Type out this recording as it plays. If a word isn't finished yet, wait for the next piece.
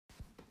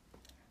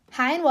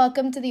Hi and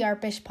welcome to the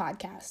Artbish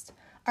podcast.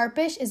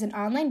 Artbish is an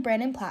online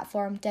branding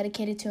platform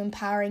dedicated to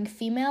empowering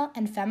female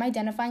and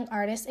femme-identifying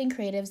artists and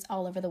creatives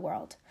all over the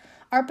world.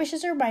 Artbish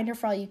is a reminder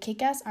for all you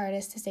kick-ass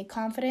artists to stay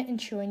confident and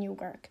true in your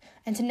work,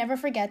 and to never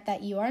forget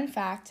that you are in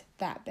fact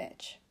that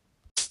bitch.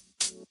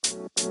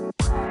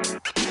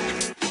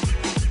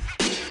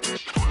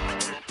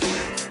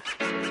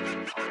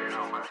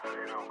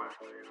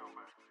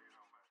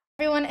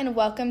 Everyone, and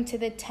welcome to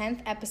the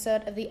 10th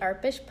episode of the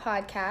Artbish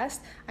podcast.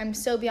 I'm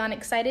so beyond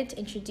excited to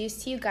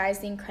introduce to you guys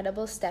the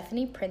incredible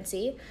Stephanie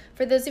Princey.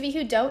 For those of you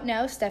who don't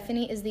know,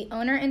 Stephanie is the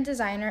owner and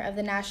designer of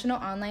the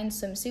national online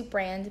swimsuit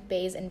brand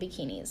Bays and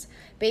Bikinis.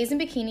 Bays and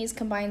Bikinis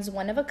combines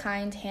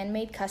one-of-a-kind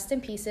handmade custom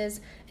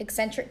pieces,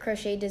 eccentric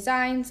crochet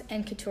designs,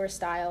 and couture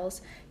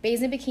styles.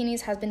 Bays and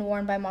Bikinis has been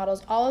worn by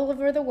models all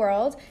over the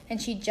world,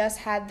 and she just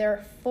had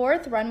their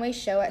 4th runway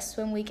show at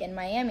Swim Week in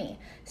Miami.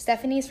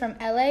 Stephanie's from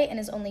LA and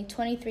is only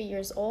 23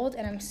 years old,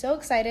 and I'm so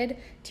excited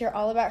to hear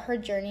all about her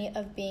journey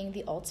of being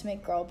the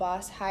ultimate girl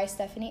boss. Hi,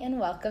 Stephanie, and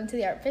welcome to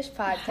the Artbish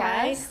podcast.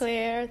 Hi,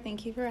 Claire.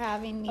 Thank you for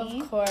having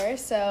me. Of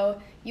course.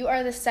 So you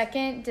are the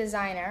second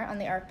designer on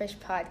the Artbish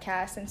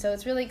podcast, and so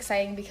it's really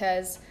exciting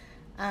because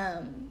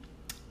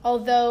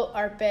although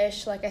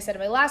Artbish, like I said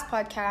in my last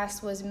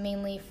podcast, was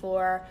mainly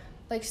for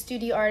like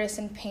studio artists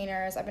and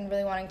painters, I've been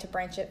really wanting to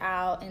branch it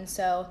out, and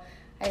so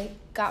I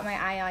got my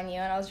eye on you,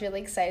 and I was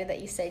really excited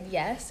that you said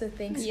yes, so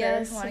thanks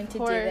for wanting to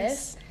do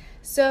this.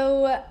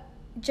 So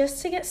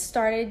just to get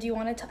started, do you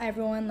want to tell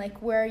everyone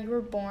like where you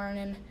were born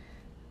and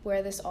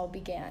where this all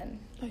began?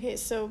 Okay,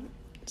 so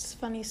it's a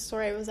funny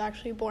story. I was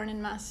actually born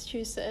in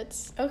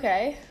Massachusetts.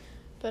 Okay.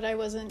 But I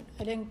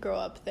didn't grow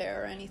up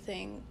there or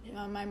anything.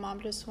 My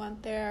mom just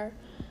went there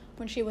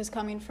when she was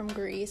coming from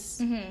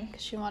Greece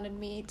because she wanted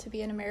me to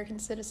be an American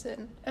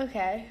citizen.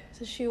 Okay.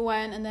 So she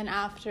went, and then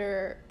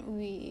after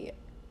we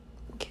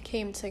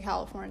came to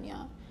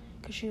California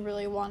because she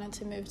really wanted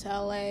to move to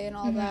LA and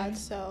all that.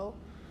 So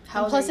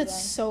plus it's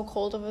so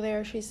cold over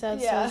there, she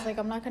said. So I was like,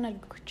 I'm not gonna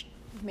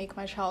make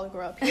my child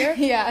grow up here.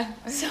 Yeah.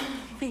 So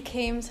we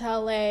came to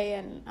LA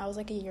and I was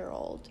like a year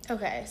old.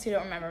 Okay, so you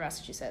don't remember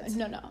Massachusetts?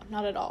 No,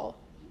 not at all.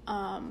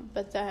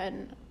 But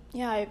then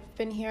I've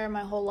been here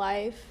my whole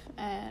life,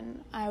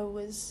 and I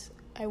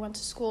went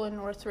to school in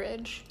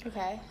Northridge.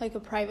 Okay. Like a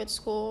private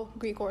school,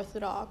 Greek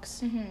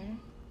Orthodox.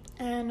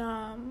 And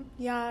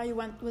I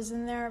was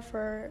in there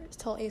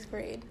till 8th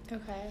grade.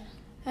 Okay.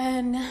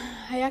 And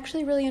I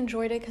actually really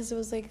enjoyed it because it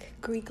was like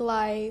Greek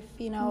life,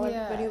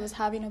 everybody was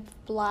having a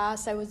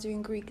blast. I was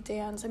doing Greek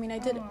dance. I mean, I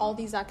did all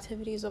these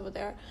activities over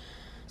there.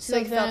 So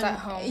you felt at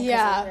home.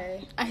 Yeah,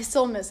 I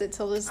still miss it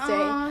till this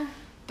day.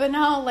 But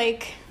now,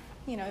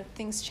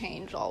 things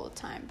change all the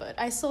time. But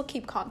I still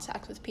keep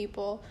contact with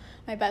people.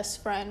 My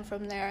best friend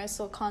from there, I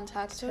still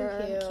contact her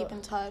and keep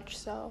in touch.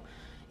 So,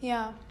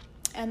 yeah.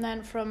 And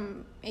then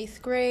from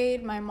 8th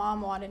grade, my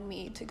mom wanted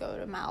me to go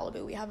to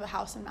Malibu. We have a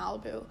house in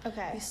Malibu.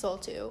 Okay. We still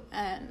do.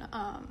 And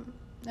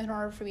in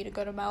order for me to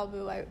go to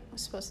Malibu, I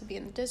was supposed to be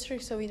in the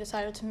district, so we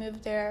decided to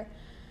move there.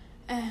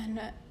 And,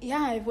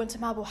 I went to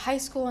Malibu High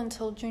School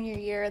until junior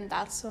year, and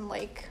that's when,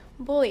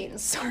 bullying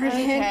started.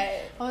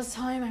 Okay. I was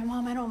telling my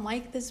mom, I don't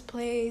like this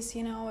place,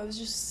 it was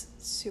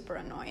just super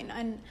annoying.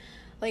 And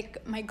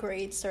my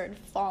grades started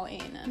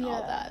falling and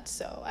all that.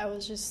 So I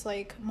was just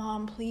like,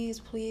 Mom,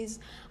 please.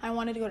 I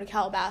wanted to go to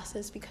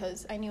Calabasas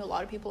because I knew a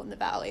lot of people in the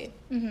Valley.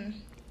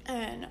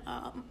 And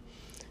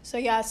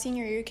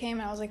senior year came,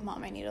 and I was like,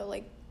 Mom, I need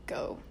to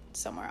go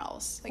somewhere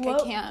else. I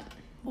can't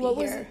be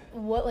here.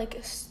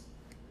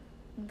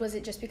 Was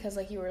it just because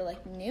you were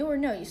new, or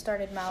no, you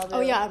started Malibu? Oh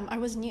yeah, I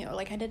was new.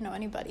 I didn't know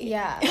anybody.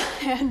 Yeah. I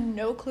had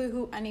no clue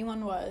who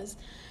anyone was.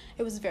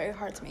 It was very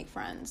hard to make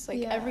friends.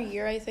 Every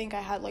year, I think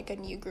I had a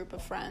new group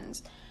of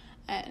friends,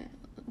 and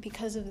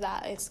because of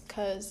that, it's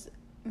because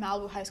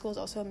Malibu High School is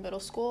also a middle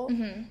school,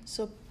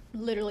 so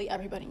literally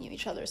everybody knew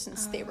each other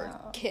since they were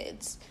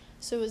kids.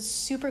 So it was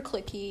super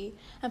cliquey,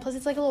 and plus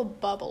it's a little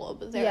bubble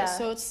over there,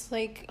 so it's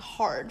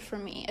hard for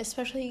me,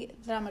 especially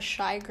that I'm a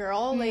shy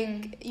girl.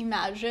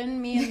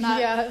 Imagine me in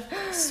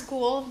that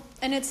school,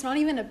 and it's not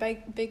even a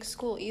big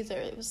school either.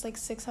 It was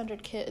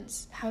 600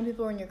 kids. How many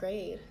people were in your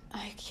grade?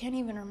 I can't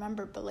even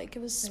remember, but it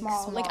was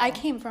small. I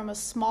came from a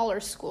smaller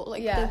school.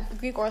 The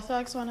Greek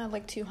Orthodox one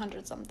had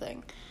 200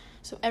 something,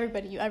 so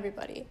everybody knew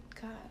everybody.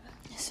 God.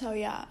 So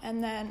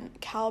and then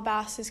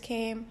Calabasas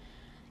came,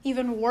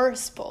 even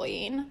worse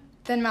bullying.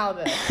 Then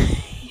Malibu.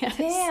 Yes.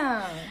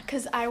 Damn.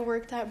 Because I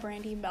worked at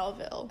Brandy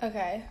Melville.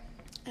 Okay.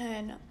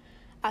 And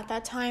at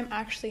that time,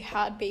 I actually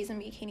had Bays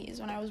and Bikinis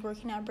when I was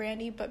working at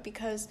Brandy, but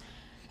because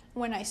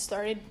when I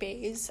started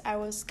Bays, I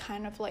was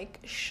kind of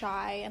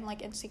shy and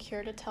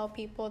insecure to tell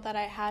people that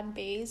I had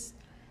Bays.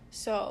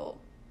 So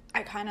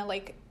I kind of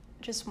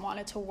just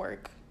wanted to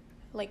work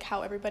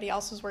how everybody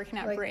else was working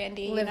at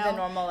Brandy. Live the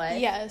normal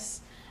life. Yes.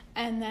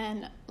 And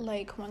then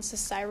once the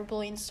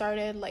cyberbullying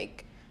started,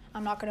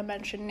 I'm not going to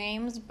mention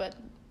names, but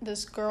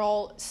this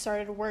girl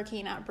started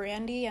working at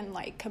Brandy and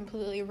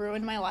completely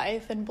ruined my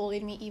life and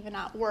bullied me even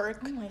at work.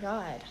 Oh my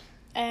God.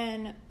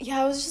 And it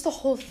was just the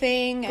whole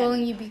thing.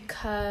 Bullying you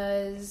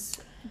because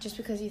Just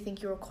because you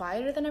think you were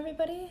quieter than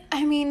everybody?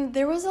 I mean,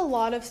 there was a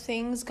lot of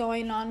things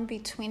going on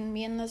between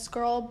me and this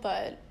girl,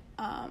 but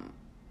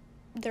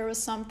there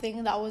was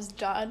something that was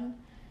done,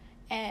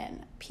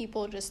 and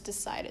people just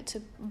decided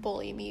to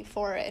bully me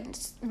for it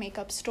and make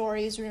up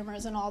stories,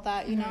 rumors, and all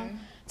that, you know?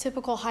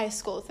 Typical high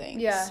school thing.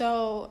 Yeah.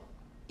 So,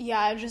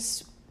 yeah, it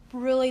just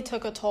really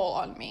took a toll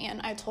on me,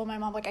 and I told my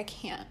mom, like, I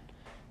can't.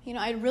 You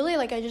know, I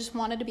just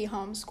wanted to be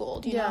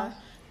homeschooled, you know?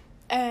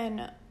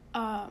 And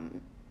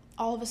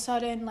all of a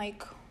sudden,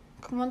 like,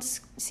 once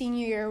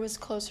senior year was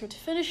closer to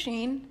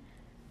finishing,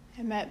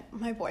 I met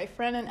my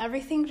boyfriend, and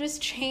everything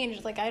just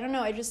changed. Like, I don't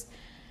know,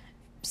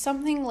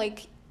 something,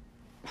 like,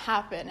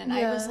 happened, and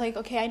I was like,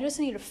 okay, I just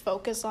need to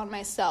focus on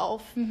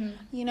myself,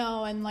 you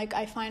know, and, like,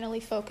 I finally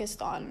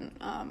focused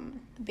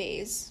on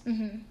Bays.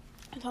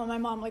 I told my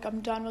mom, like, I'm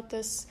done with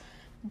this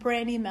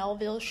Brandy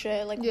Melville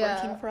shit, like,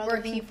 working for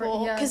other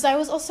people, because I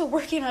was also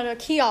working at a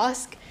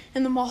kiosk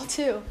in the mall,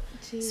 too.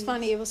 Jeez. It's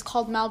funny, it was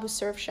called Malibu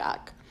Surf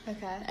Shack.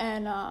 Okay.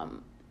 And,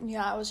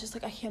 I was just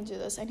like, I can't do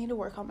this, I need to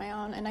work on my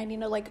own, and I need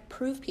to, like,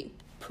 prove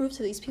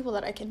to these people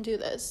that I can do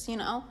this, you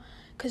know?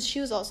 Because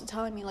she was also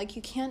telling me, like,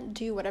 you can't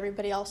do what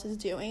everybody else is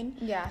doing.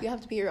 Yeah. You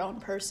have to be your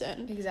own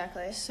person.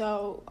 Exactly.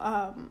 So,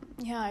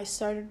 I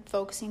started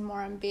focusing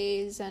more on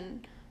Bays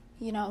and,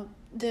 you know,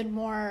 did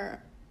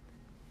more,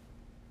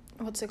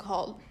 what's it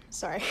called?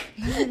 Sorry.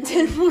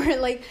 Did more,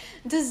 like,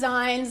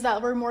 designs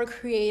that were more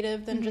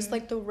creative than just,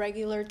 like, the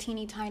regular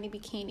teeny tiny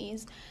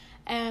bikinis.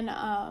 And,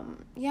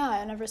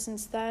 and ever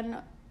since then,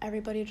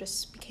 everybody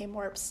just became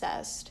more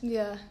obsessed.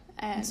 Yeah.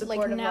 And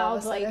like, now,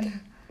 like,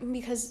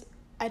 because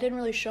I didn't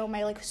really show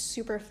my, like,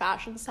 super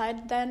fashion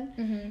side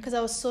then, because I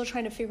was still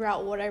trying to figure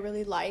out what I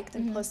really liked,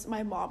 and plus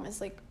my mom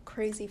is, like,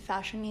 crazy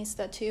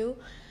fashionista too,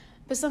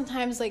 but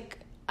sometimes, like,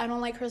 I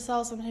don't like her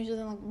style, sometimes she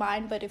doesn't like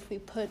mine, but if we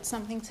put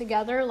something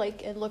together,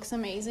 like, it looks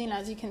amazing,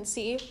 as you can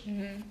see.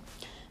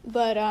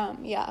 But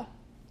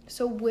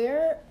so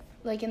where,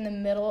 like, in the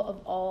middle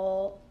of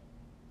all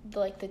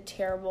the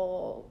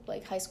terrible,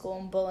 like, high school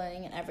and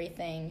bullying and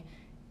everything,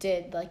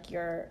 did, like,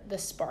 the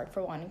spark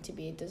for wanting to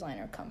be a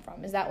designer come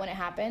from? Is that when it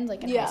happened,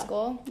 like, in high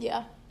school?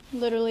 Yeah,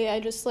 literally, I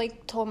just,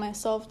 like, told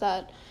myself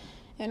that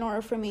in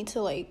order for me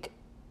to, like,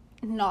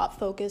 not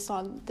focus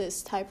on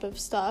this type of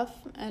stuff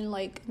and,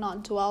 like,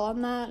 not dwell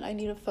on that, I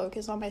need to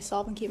focus on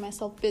myself and keep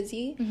myself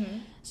busy,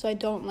 so I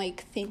don't,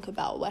 like, think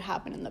about what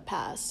happened in the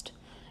past.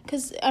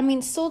 Because, I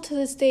mean, still to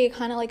this day, it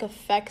kind of, like,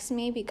 affects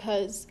me,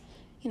 because,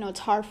 you know,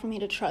 it's hard for me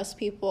to trust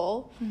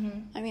people.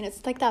 I mean,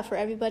 it's like that for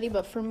everybody,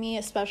 but for me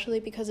especially,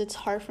 because it's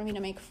hard for me to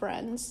make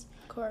friends.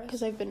 Of course.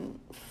 Because I've been,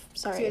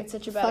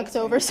 fucked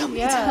over so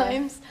many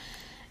times.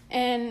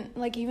 And,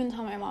 like, even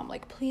tell my mom,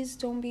 like, please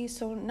don't be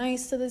so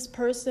nice to this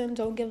person,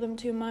 don't give them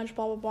too much,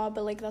 blah, blah, blah,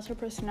 but, like, that's her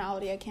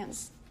personality, I can't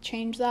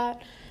change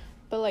that.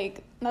 But,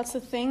 like, that's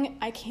the thing,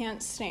 I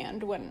can't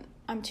stand when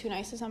I'm too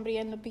nice to somebody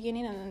in the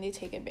beginning and then they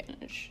take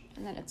advantage,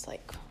 and then it's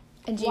like,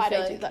 and do you feel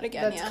like that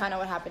again? That's kind of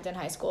what happened in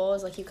high school,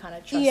 is, like, you kind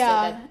of trusted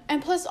that.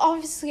 And plus,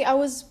 obviously, I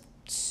was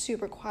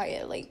super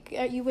quiet, like,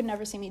 you would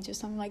never see me do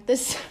something like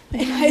this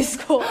in high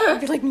school.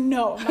 I'd be like,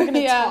 no, I'm not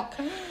gonna talk.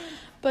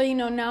 But, you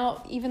know,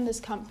 now even this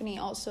company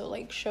also,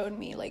 like, showed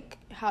me, like,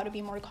 how to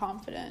be more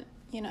confident,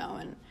 you know,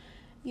 and,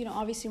 you know,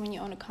 obviously when you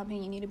own a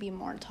company, you need to be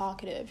more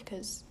talkative,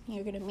 because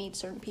you're going to meet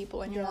certain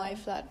people in your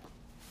life that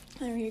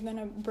are going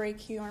to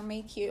break you or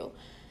make you,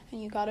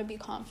 and you got to be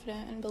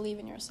confident and believe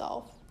in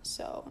yourself.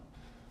 So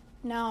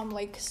now I'm,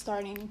 like,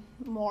 starting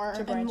more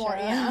and more.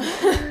 Yeah.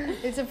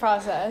 It's a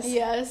process.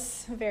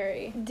 Yes,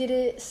 very. Did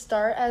it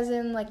start as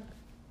in, like,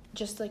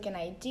 just, like, an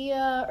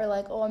idea, or,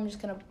 like, oh, I'm just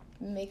going to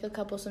make a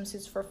couple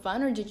swimsuits for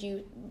fun, or did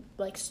you,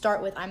 like,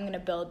 start with, I'm going to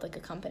build, like, a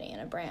company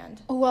and a brand?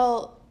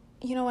 Well,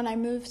 you know, when I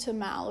moved to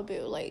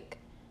Malibu, like,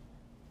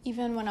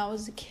 even when I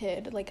was a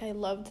kid, like, I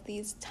loved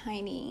these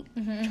tiny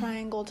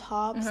triangle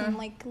tops and,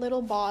 like,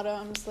 little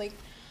bottoms, like,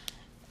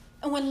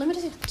 and when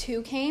Limited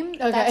 2 came,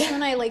 that's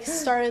when I, like,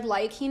 started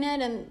liking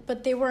it,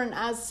 but they weren't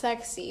as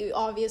sexy,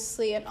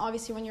 obviously, and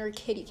obviously when you're a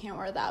kid, you can't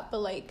wear that, but,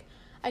 like,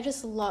 I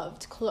just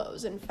loved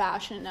clothes and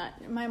fashion.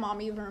 My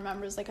mom even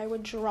remembers, like, I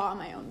would draw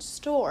my own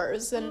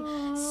stores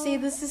and say,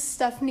 this is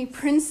Stephanie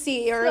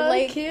Princey, or, so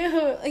like, cute.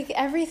 Like,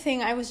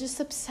 everything. I was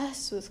just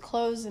obsessed with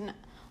clothes and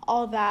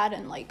all that,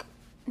 and, like,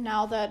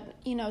 now that,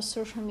 you know,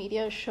 social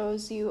media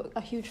shows you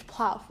a huge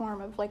platform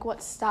of, like,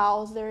 what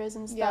styles there is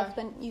and stuff,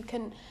 then you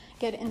can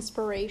get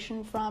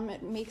inspiration from.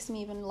 It makes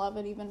me even love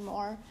it even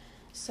more.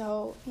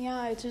 So,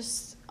 yeah, it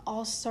just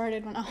all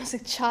started when I was a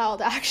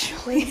child,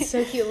 actually. It's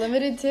so cute.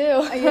 Limited 2.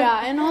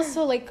 Yeah, and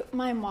also, like,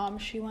 my mom,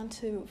 she went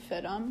to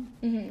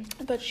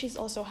FIDM, but she's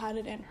also had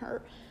it in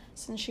her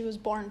since she was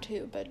born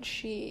too, but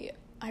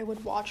I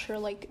would watch her,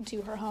 like,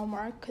 do her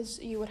homework, because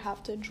you would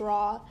have to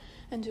draw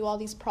and do all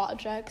these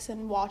projects,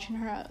 and watching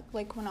her,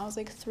 like, when I was,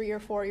 like, 3 or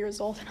 4 years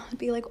old, and I would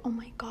be like, oh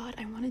my god,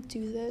 I want to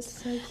do this.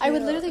 So cute. I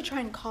would literally try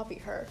and copy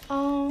her.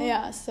 Oh.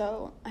 Yeah,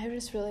 so I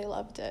just really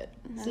loved it.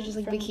 So just,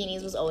 like,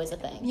 bikinis was always a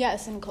thing?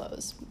 Yes, and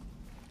clothes.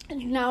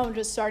 And now I'm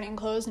just starting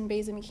clothes and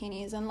Bays and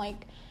bikinis, and,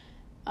 like,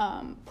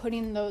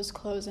 putting those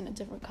clothes in a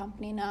different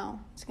company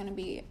now. It's going to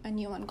be a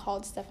new one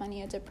called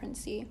Stefania de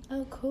Princi.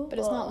 Oh, cool. But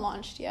it's not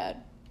launched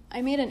yet.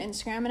 I made an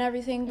Instagram and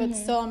everything, but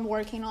still I'm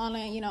working on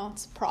it. You know,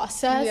 it's a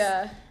process.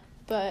 Yeah.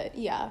 But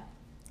yeah,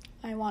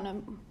 I want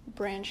to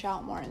branch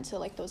out more into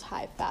like those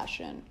high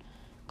fashion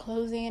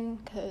clothing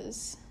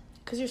because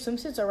your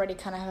swimsuits already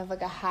kind of have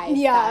like a high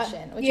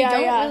fashion, which you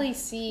don't really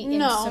see in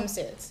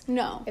swimsuits.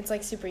 No. It's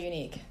like super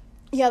unique.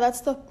 Yeah,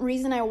 that's the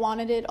reason I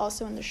wanted it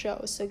also in the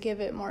show, so give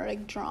it more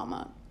like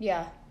drama.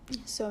 Yeah.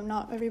 So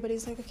not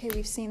everybody's like, okay,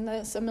 we've seen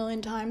this a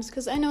million times,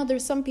 because I know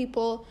there's some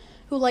people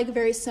who like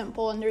very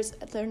simple, and there's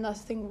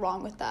nothing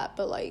wrong with that,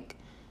 but like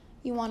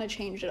you want to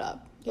change it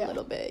up a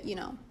little bit, you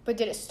know. But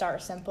did it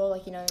start simple?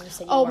 Like, you know, you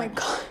said you oh my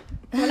god.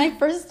 When I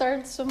first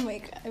started Swim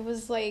Week, it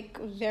was like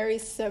very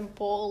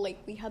simple. Like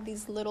we had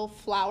these little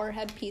flower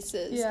head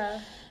pieces. Yeah.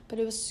 But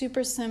it was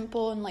super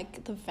simple, and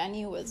like the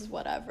venue was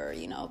whatever,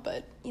 you know,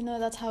 but you know,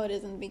 that's how it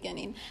is in the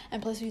beginning.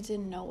 And plus we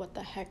didn't know what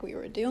the heck we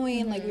were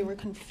doing. Like we were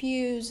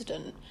confused,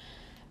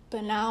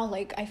 but now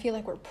like I feel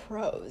like we're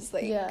pros.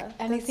 Like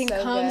anything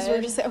comes,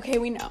 we're just like, okay,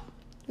 we know.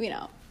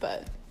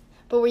 But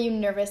were you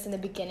nervous in the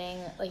beginning?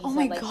 Like you said,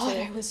 my like, god,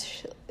 I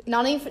was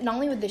not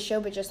only with the show,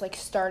 but just like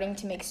starting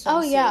to make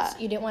swimsuits.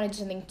 You didn't want to do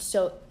something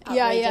so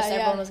outrageous.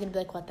 Everyone was gonna be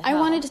like, what the hell? I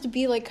wanted it to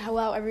be like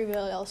how everybody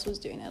else was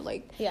doing it,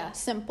 like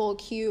simple,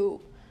 cute,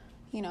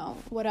 you know,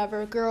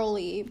 whatever,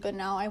 girly. But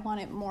now I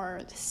want it more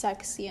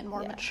sexy and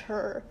more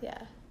mature. Yeah,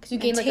 because you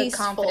gain like a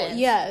confidence.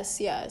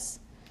 Yes.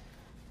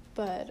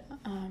 But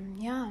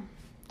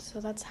so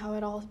that's how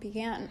it all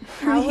began.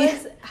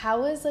 How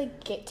was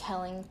like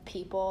telling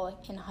people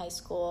like in high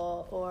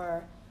school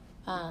or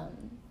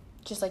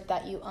just like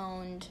that you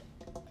owned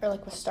or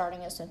like was starting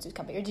a swimsuit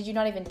company, or did you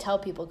not even tell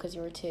people because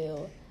you were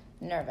too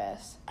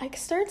nervous? I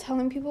started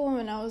telling people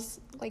when I was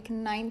like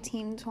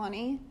 19,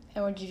 20.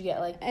 And where did you get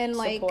like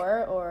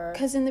support or?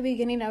 Because in the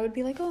beginning I would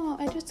be like, oh,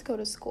 I just go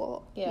to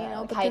school, you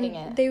know, like but hiding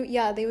then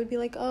it. They would be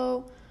like,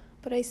 oh,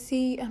 but I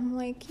see, I'm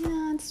like,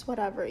 yeah, it's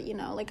whatever, you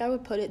know, like I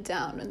would put it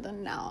down, and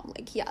then now I'm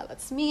like, yeah,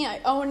 that's me,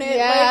 I own it.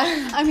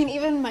 Like, I mean,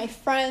 even my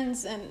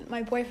friends and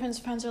my boyfriend's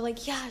friends are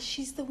like, yeah,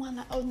 she's the one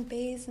that owns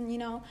Bays, and you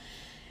know,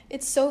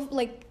 it's so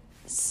like,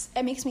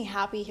 it makes me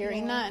happy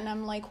hearing that, and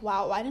I'm like,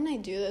 wow, why didn't I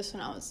do this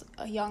when I was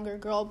a younger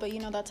girl? But you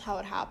know, that's how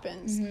it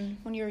happens.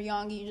 When you're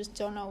young, you just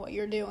don't know what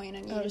you're doing,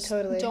 and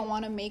you don't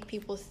want to make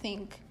people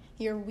think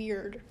you're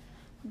weird.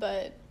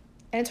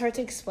 And it's hard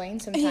to explain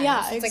sometimes.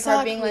 Yeah, it's like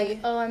hard being like,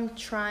 oh, I'm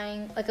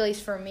trying, like at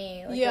least for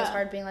me, like it was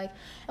hard being like,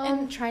 oh,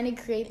 I'm trying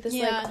to create this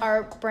like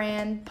art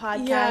brand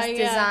podcast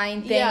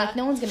design thing. Like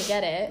no one's gonna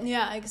get it.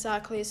 Yeah,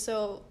 exactly.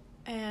 So,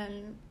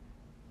 and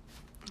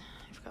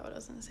I forgot what I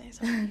was gonna say.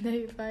 Sorry. No,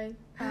 you're fine.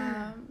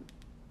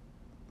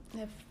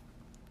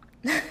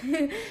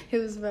 It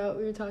was about,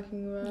 we were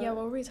talking about. Yeah,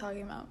 what were we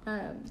talking about?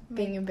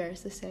 Being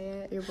embarrassed to say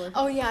it, your boyfriend.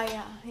 Oh,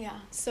 yeah.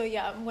 So,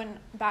 when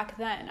back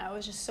then, I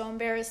was just so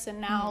embarrassed,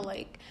 and now,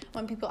 like,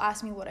 when people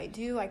ask me what I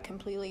do, I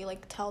completely,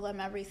 like, tell them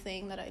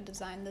everything, that I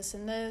designed this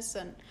and this,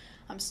 and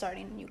I'm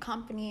starting a new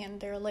company, and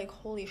they're like,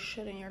 holy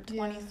shit, and you're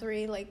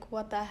 23, like,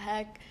 what the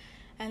heck?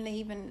 And they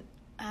even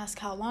ask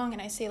how long,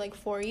 and I say, like,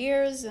 4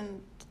 years,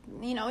 and,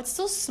 you know, it's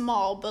still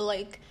small, but,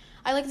 like,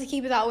 I like to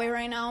keep it that way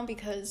right now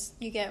because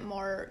you get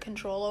more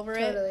control over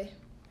it. Totally.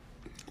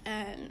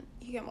 And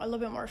you get a little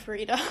bit more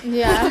freedom.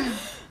 Yeah.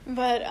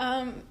 But,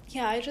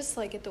 I just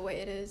like it the way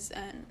it is.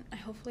 And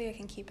hopefully I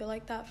can keep it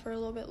like that for a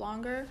little bit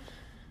longer.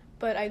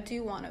 But I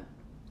do want to,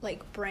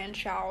 like,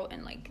 branch out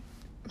and, like,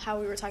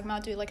 how we were talking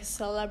about, do, like, a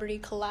celebrity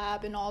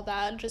collab and all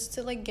that. Just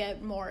to, like,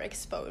 get more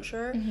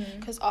exposure.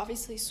 Because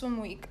obviously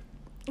Swim Week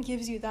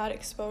gives you that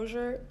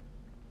exposure.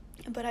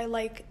 But I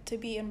like to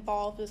be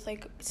involved with,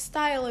 like,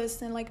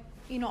 stylists and, like,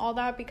 you know, all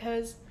that,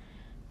 because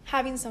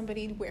having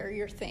somebody wear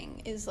your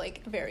thing is,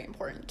 like, very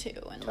important,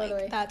 too. And,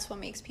 like, that's what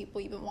makes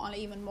people even want it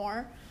even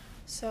more.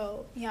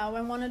 So, yeah, I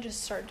want to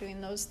just start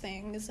doing those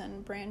things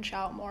and branch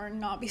out more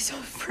and not be so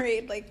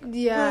afraid, like,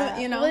 you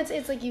know? Well,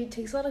 it's like, it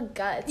takes a lot of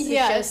guts to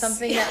show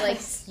something that, like,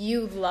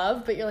 you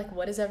love, but you're like,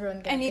 what is everyone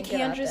going to think about this? And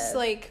you can't just,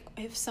 like,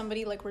 if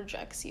somebody, like,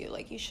 rejects you,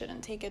 like, you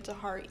shouldn't take it to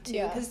heart,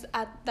 too. Because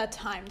at that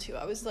time, too,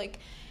 I was, like,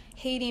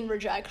 hating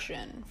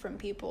rejection from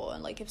people,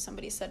 and like if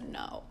somebody said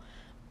no,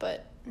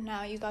 but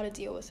now you got to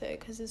deal with it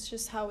because it's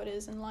just how it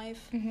is in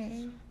life.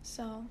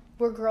 So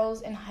were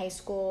girls in high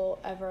school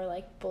ever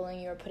like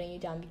bullying you or putting you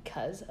down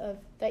because of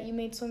that you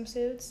made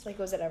swimsuits? Like,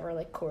 was it ever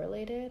like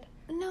correlated?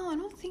 No, I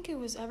don't think it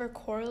was ever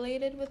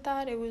correlated with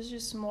that. It was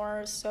just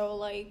more so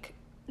like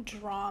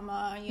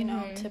drama, you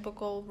know,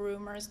 typical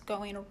rumors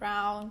going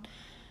around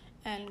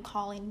and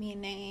calling me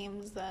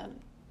names that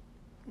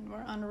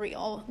were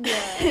unreal.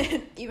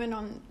 Even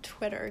on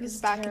Twitter, because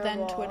back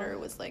then Twitter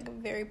was like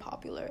very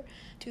popular,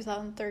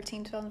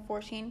 2013,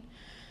 2014.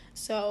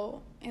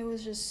 So it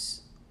was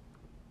just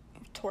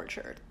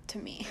torture to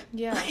me.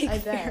 Yeah, like, I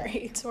bet.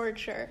 Very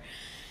torture.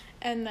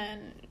 And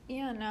then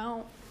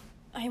now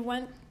I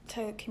went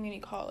to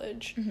community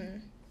college,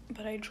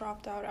 but I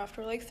dropped out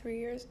after like 3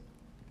 years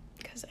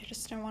because I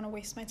just didn't want to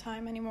waste my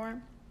time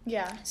anymore.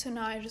 Yeah. So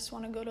now I just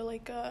want to go to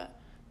like a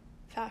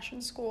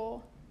fashion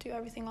school, do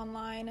everything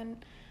online,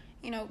 and,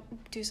 you know,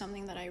 do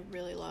something that I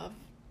really love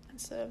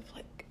instead of,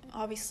 like,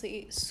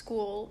 obviously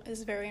school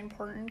is very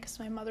important because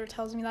my mother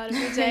tells me that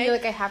every day. You're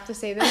like, I have to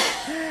say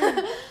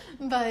this.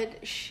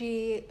 But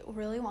she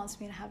really wants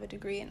me to have a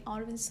degree, and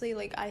honestly,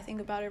 like, I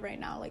think about it right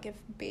now, like, if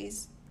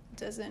Baze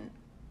doesn't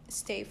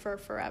stay for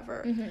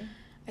forever,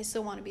 I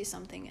still want to be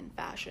something in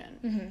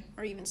fashion,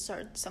 or even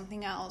start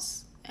something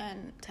else,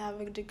 and to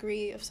have a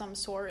degree of some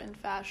sort in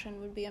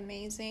fashion would be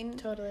amazing.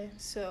 Totally.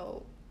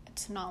 So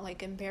it's not,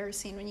 like,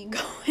 embarrassing when you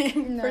go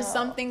in for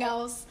something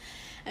else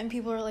and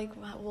people are like,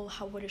 well,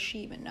 what does she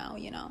even know,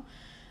 you know?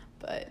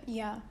 But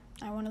yeah,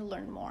 I want to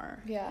learn more.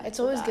 Yeah, it's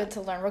always good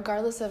to learn,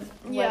 regardless of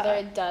whether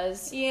it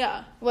does,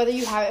 whether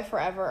you have it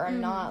forever or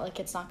not. Like,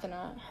 it's not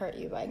gonna hurt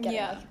you by getting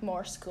like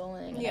more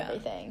schooling and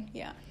everything.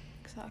 Yeah,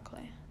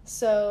 exactly.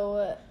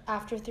 So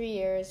after 3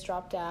 years,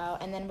 dropped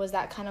out, and then was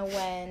that kind of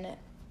when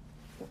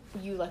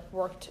you like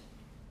were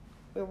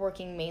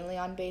working mainly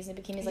on Baze and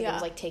bikinis? Like it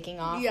was like taking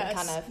off and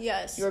kind of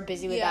you were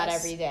busy with that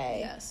every day.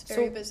 Yes,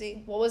 very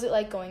busy. What was it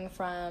like going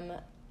from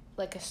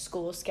like a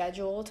school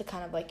schedule to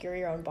kind of like you're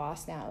your own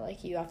boss now?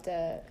 Like you have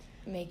to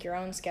make your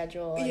own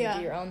schedule and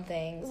do your own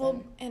things.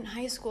 Well, in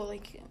high school,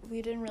 like,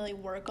 we didn't really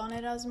work on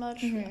it as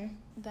much.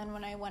 Then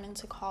when I went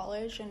into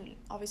college, and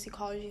obviously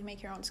college, you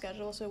make your own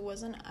schedule, so it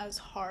wasn't as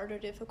hard or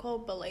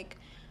difficult, but, like,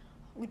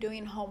 we're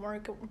doing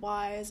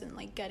homework-wise and,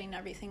 like, getting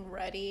everything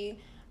ready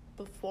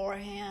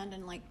beforehand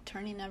and, like,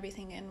 turning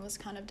everything in was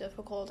kind of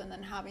difficult, and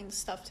then having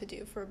stuff to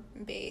do for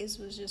Baze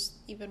was just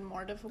even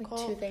more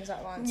difficult. Like 2 things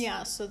at once.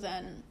 Yeah, so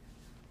then...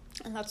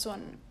 And that's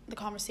when the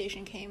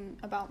conversation came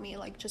about me,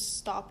 like, just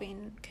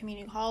stopping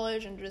community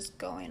college and just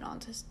going on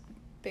to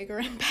bigger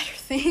and better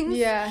things.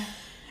 Yeah.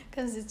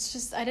 Because it's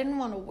just, I didn't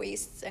want to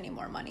waste any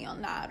more money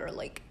on that or,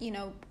 like, you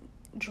know,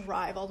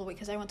 drive all the way.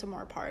 Because I went to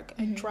Moore Park.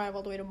 I drive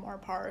all the way to Moore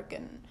Park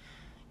and,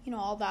 you know,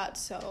 all that.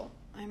 So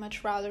I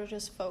much rather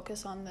just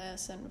focus on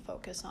this and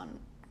focus on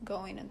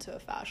going into a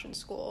fashion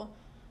school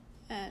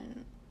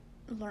and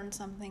learn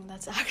something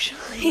that's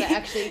actually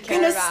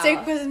gonna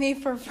stick with me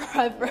for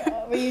forever.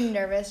 Were you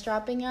nervous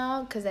dropping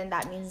out? Because then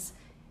that means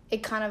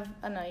it kind of,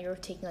 I don't know, you're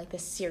taking like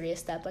this serious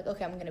step, like,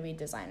 okay, I'm gonna be a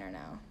designer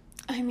now.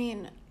 I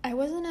mean, I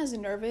wasn't as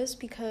nervous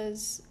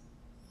because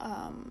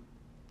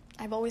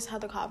I've always had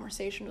the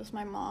conversation with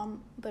my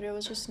mom, but it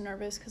was just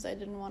nervous because I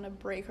didn't want to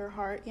break her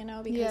heart, you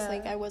know, because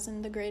like I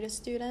wasn't the greatest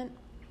student,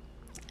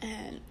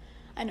 and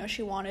I know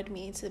she wanted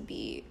me to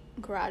be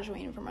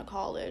graduating from a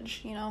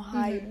college, you know,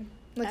 high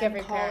like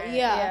every parent.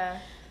 Yeah.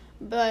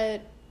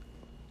 But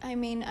I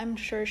mean, I'm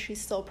sure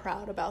she's still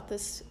proud about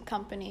this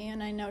company,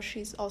 and I know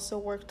she's also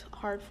worked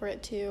hard for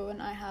it too,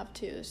 and I have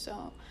too,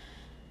 so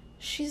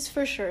she's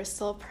for sure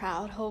still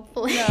proud,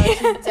 hopefully. No,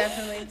 she's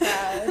definitely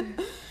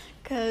proud.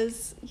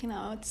 Because, you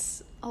know,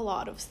 it's a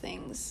lot of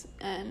things,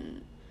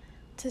 and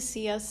to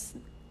see us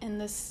in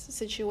this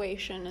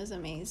situation is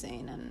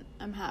amazing, and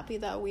I'm happy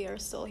that we are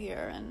still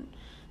here and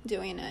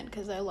doing it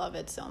because I love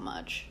it so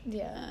much.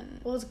 Yeah. And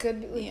well, it's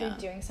good if you're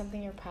doing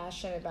something you're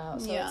passionate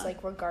about, so it's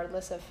like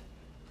regardless of,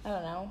 I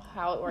don't know,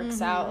 how it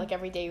works out, like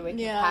every day you wake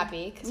up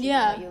happy because you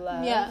know what you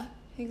love. Yeah,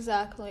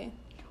 exactly.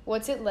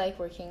 What's it like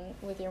working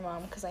with your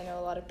mom? Because I know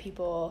a lot of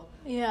people,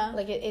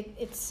 like,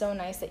 it's so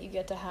nice that you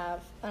get to have,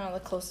 I don't know,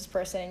 the closest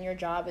person in your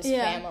job is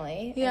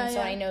family. And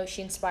so I know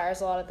she inspires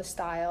a lot of the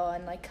style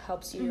and, like,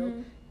 helps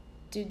you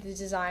do the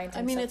designs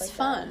and I mean, stuff it's like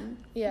fun.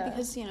 That. Yeah.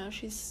 Because, you know,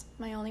 she's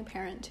my only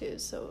parent, too,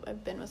 so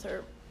I've been with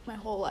her my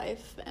whole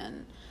life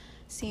and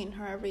seeing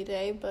her every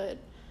day. But,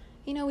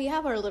 you know, we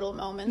have our little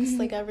moments,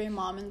 like every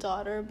mom and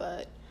daughter,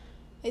 but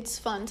it's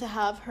fun to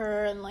have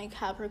her and, like,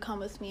 have her come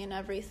with me and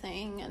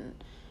everything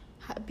and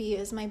be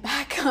as my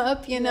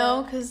backup, you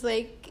know, because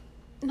like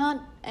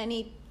not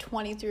any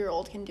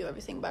 23-year-old can do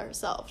everything by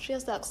herself. She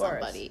has to have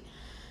somebody.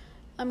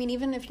 I mean,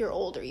 even if you're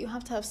older, you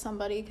have to have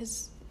somebody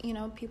because, you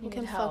know, people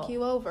can fuck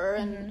you over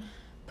and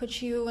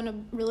put you in a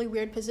really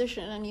weird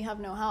position and you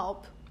have no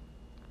help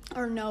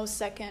or no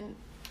second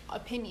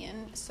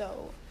opinion.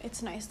 So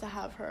it's nice to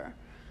have her.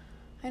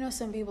 I know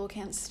some people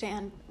can't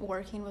stand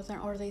working with her,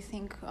 or they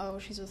think, oh,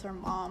 she's with her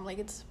mom, like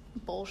it's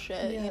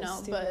bullshit, you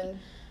know, but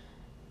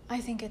I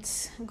think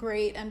it's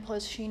great, and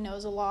plus she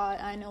knows a lot,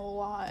 I know a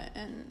lot,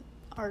 and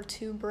our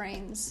 2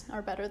 brains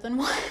are better than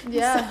one.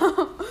 Yeah.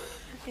 So,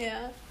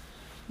 yeah.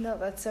 No,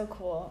 that's so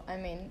cool. I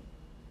mean,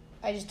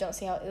 I just don't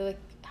see how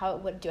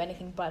it would do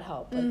anything but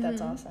help. Like, that's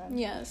awesome.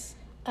 Yes.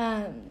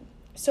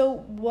 So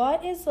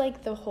what is,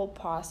 like, the whole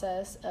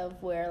process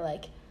of where,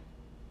 like,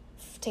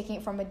 taking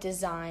it from a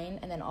design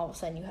and then all of a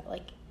sudden you have,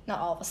 like, not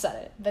all of a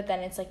sudden, but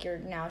then it's, like, you're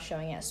now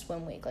showing it at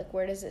Swim Week. Like,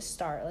 where does it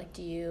start? Like,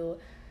 do you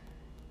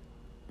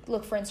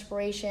look for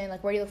inspiration?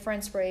 Like, where do you look for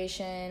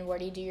inspiration? Where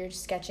do you do your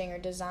sketching or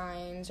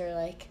designs? Or,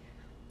 like,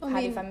 how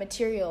do you find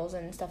materials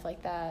and stuff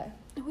like that?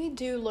 We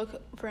do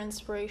look for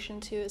inspiration,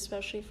 too,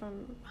 especially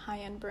from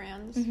high-end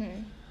brands.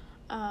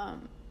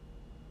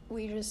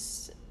 We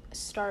just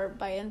start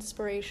by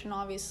inspiration,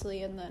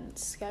 obviously, and then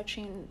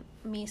sketching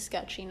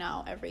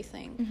out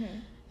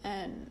everything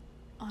and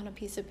on a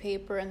piece of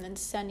paper, and then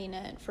sending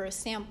it for a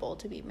sample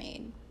to be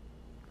made.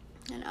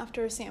 And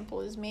after a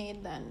sample is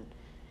made, then,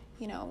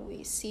 you know,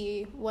 we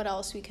see what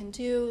else we can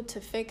do to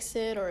fix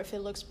it, or if it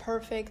looks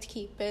perfect,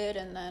 keep it.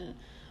 And then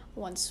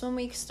once swim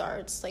week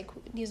starts, like,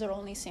 these are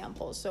only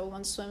samples, so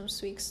once swim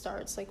week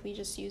starts, like, we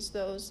just use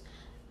those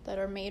that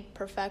are made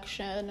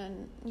perfection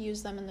and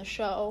use them in the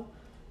show.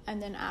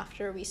 And then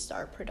after, we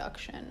start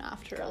production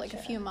after like a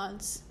few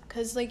months,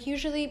 because like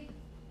usually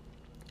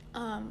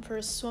for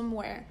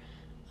swimwear,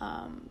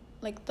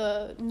 like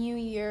the new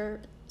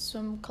year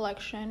swim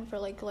collection for,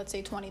 like, let's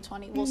say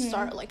 2020 will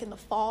start like in the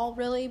fall,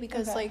 really,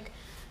 because like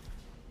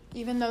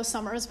even though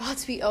summer is about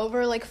to be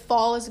over, like,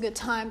 fall is a good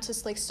time to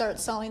like start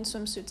selling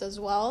swimsuits as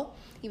well,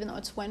 even though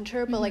it's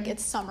winter, but like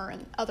it's summer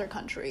in other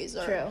countries,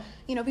 or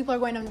you know, people are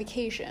going on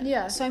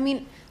vacation. So I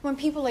mean, when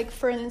people, like,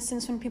 for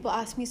instance, when people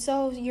ask me,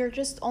 so you're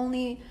just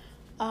only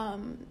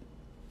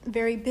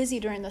very busy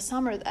during the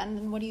summer then,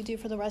 and what do you do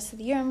for the rest of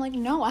the year? I'm like,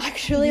 no,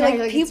 actually,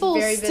 like people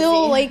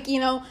still busy. Like, you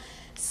know,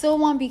 still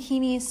want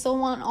bikinis, still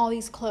want all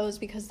these clothes,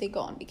 because they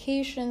go on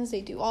vacations,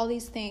 they do all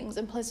these things,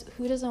 and plus,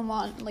 who doesn't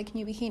want like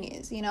new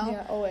bikinis, you know?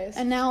 Yeah, always.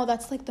 And now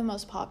that's like the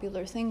most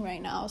popular thing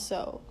right now,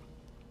 so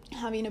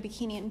having a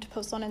bikini and to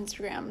post on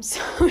Instagram,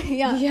 so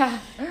yeah,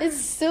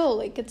 it's still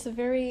like, it's a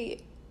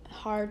very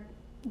hard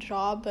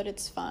job, but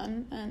it's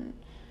fun, and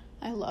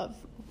I love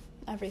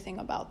everything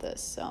about this.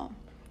 So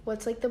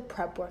what's like the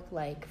prep work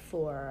like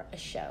for a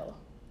show?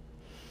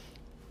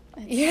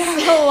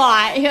 It's a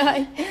lot.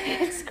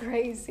 It's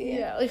crazy.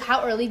 Yeah, like,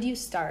 how early do you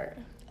start?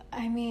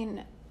 I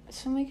mean,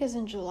 swim week is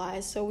in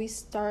July, so we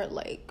start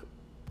like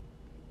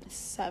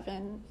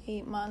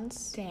 7-8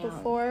 months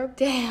before.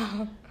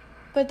 Damn.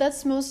 But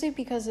that's mostly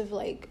because of,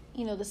 like,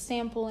 you know, the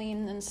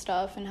sampling and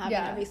stuff, and having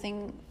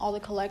everything, all the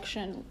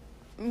collection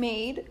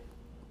made.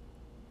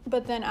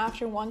 But then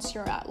once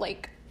you're at,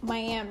 like,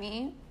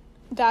 Miami,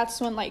 that's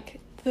when,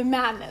 like, the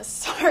madness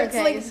starts.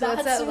 Okay, like, so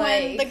that's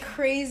when the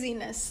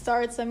craziness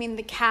starts. I mean,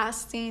 the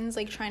castings,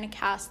 like, trying to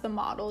cast the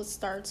models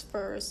starts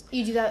first.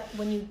 You do that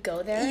when you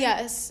go there?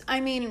 Yes.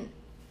 I mean,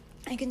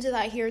 I can do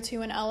that here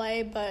too in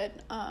LA, but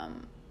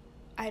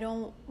I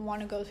don't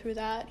want to go through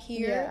that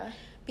here,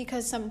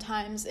 because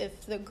sometimes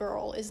if the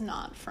girl is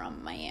not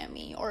from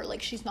Miami, or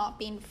like she's not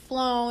being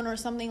flown or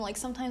something, like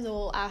sometimes it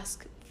will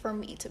ask for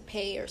me to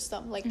pay or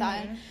stuff like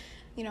that. And,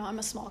 you know, I'm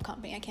a small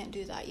company, I can't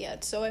do that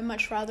yet, so I'd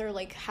much rather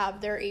like have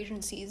their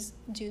agencies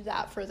do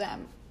that for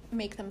them,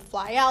 make them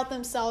fly out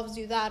themselves,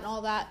 do that and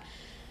all that.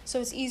 So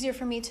it's easier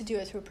for me to do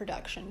it through a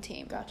production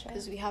team. Gotcha.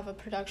 Because we have a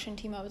production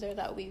team over there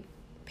that we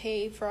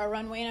pay for our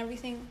runway and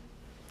everything.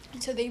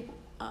 So they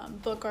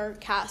book our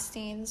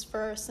castings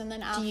first, and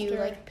then after. Do you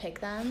like pick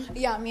them?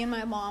 Yeah, me and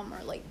my mom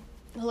are like,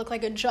 look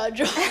like a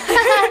judge.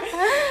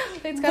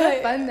 It's kind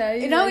of fun though.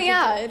 You know,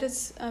 yeah, it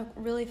is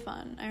really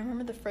fun. I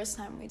remember the first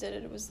time we did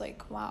it, it was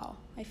like, wow,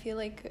 I feel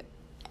like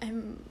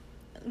I'm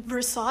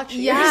Versace.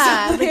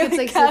 Yeah, or like it's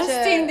like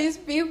casting these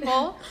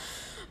people.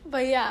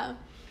 But yeah,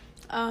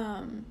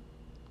 and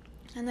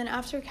then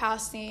after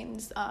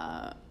castings,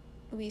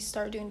 we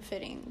start doing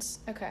fittings.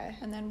 Okay.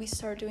 And then we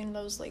start doing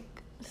those like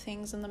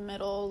things in the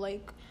middle,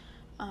 like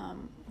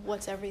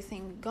what's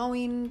everything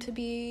going to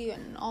be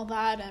and all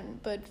that.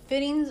 But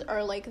fittings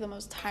are like the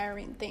most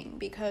tiring thing,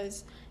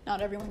 because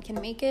not everyone can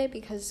make it,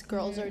 because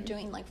girls are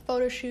doing like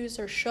photo shoots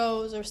or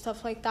shows or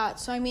stuff like that.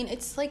 So I mean,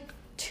 it's like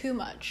too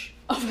much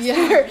over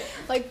there.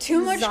 Like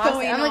too much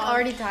going on. I'm like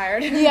already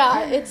tired.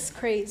 Yeah, it's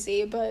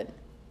crazy, but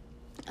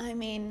I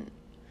mean,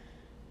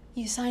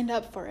 you signed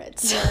up for it,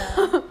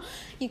 so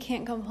you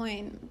can't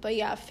complain. But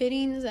yeah,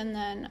 fittings, and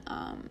then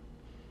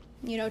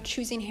you know,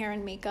 choosing hair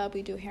and makeup.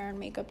 We do hair and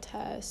makeup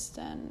test,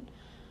 and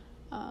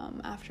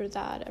after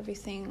that,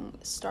 everything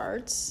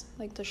starts,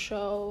 like the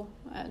show,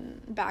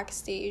 and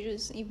backstage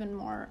is even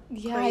more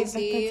crazy.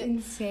 Yeah, that's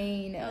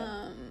insane.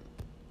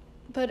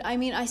 But I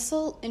mean, I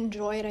still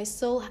enjoy it. I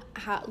still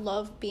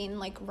love being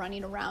like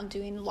running around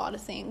doing a lot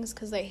of things,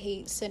 because I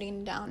hate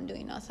sitting down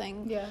doing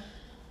nothing. Yeah.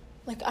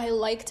 Like, I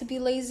like to be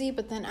lazy,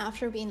 but then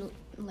after being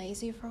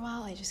lazy for a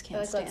while, I just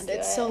can't stand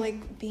it. So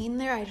like being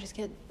there, I just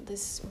get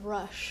this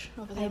rush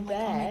over there. I'm like,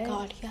 oh my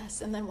god,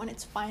 yes. And then when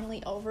it's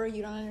finally over,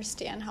 you don't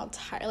understand how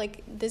tired.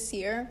 Like this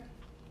year,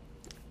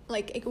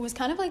 like it was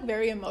kind of like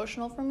very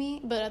emotional for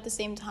me, but at the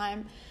same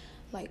time,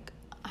 like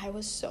I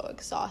was so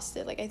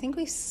exhausted. Like I think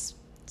we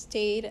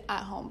stayed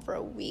at home for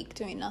a week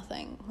doing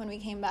nothing when we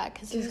came back,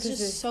 because it was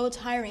just so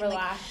tiring.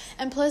 Like,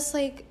 and plus,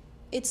 like,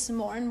 it's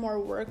more and more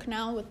work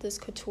now with this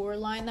couture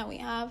line that we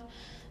have,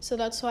 so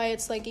that's why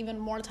it's like even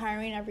more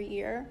tiring every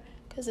year,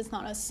 because it's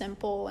not as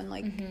simple, and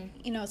like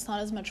you know, it's not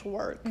as much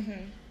work.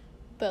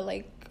 But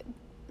like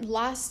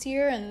last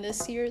year and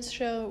this year's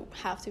show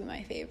have to be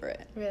my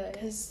favorite, really,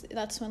 because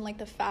that's when like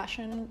the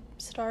fashion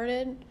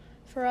started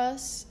for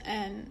us,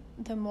 and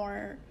the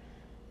more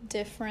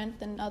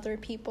different than other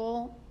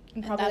people.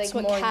 And probably that's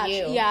like what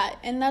yeah,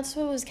 and that's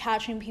what was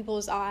catching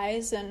people's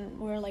eyes, and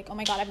we were like, oh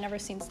my god, I've never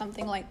seen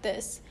something like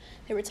this.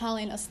 They were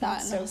telling us that.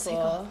 That's and so I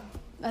was cool.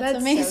 Like, oh, that's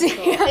amazing. So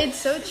cool. It's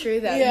so true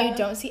though. You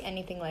don't see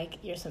anything like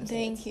your swimsuits.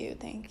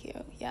 Thank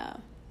you. Yeah,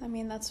 I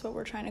mean, that's what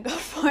we're trying to go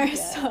for.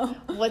 So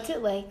what's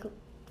it like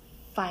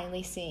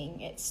finally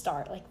seeing it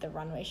start, like the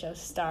runway show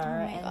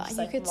start, and God. just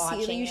like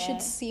You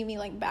should see me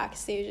like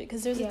backstage,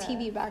 because there's a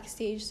TV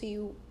backstage,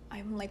 so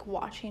I'm like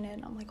watching it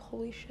and I'm like,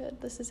 holy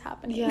shit, this is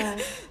happening. Yeah.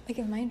 Like,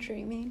 am I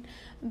dreaming?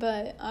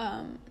 But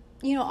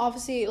you know,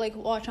 obviously, like,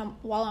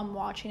 while I'm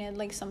watching it,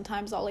 like,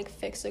 sometimes I'll like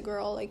fix a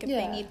girl, like, if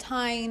they need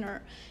tying,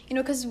 or, you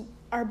know, because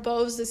our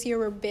bows this year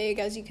were big,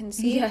 as you can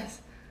see. Yes.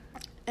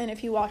 And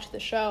if you watch the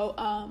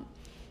show,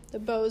 the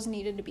bows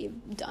needed to be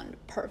done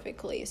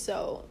perfectly,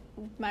 so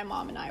my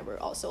mom and I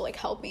were also like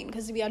helping,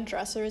 because we had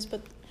dressers,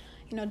 but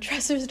you know,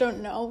 dressers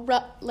don't know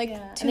too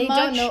and they much.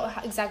 don't know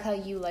exactly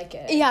how you like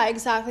it. Yeah,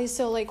 exactly.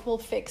 So like we'll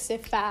fix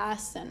it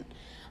fast, and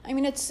I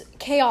mean, it's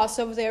chaos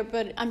over there,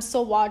 but I'm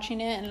still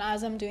watching it, and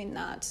as I'm doing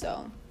that,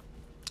 so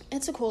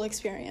it's a cool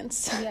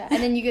experience. Yeah,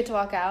 and then you get to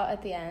walk out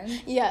at the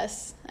end.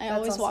 Yes, I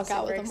always walk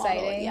out with the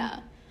model.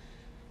 Yeah,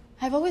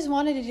 I've always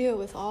wanted to do it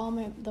with all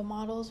the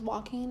models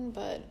walking,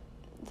 but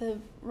the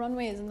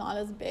runway is not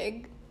as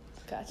big.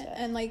 Gotcha.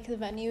 And like the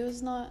venue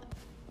is not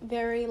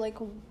very like,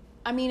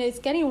 I mean, it's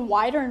getting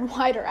wider and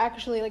wider,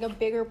 actually, like a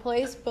bigger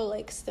place, but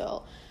like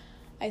still,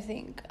 I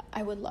think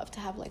I would love to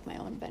have like my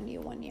own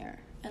venue one year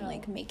and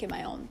like make it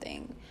my own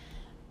thing,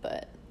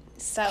 but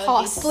it's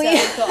costly.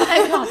 So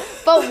cool.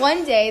 But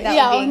one day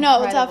that would be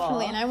incredible.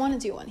 Definitely, and I want to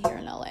do one here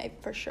in LA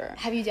for sure.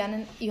 You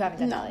haven't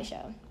done an LA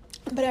show,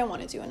 but I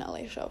want to do an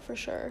LA show for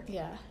sure.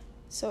 Yeah.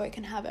 So I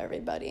can have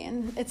everybody,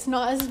 and it's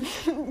not as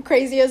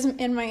crazy as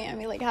in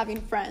Miami, like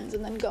having friends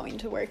and then going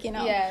to work, you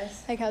know.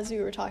 Yes. Like as we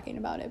were talking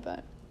about it,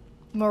 but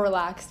more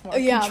relaxed, more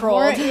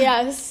controlled.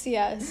 Yes.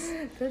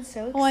 That's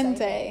so exciting. One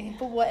day.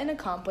 But what an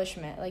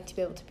accomplishment, like, to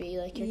be able to be,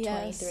 like, you're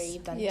 23,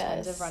 you've done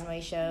tons of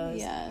runway shows.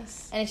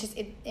 Yes. And it's just,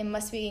 it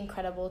must be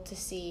incredible to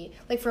see,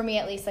 like, for me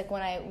at least, like,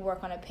 when I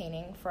work on a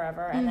painting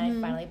forever and then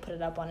I finally put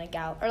it up on a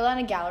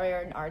gallery or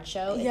an art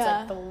show, it's,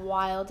 like, the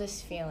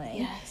wildest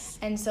feeling. Yes.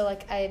 And so,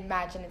 like, I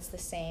imagine it's the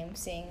same,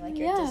 seeing, like,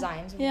 your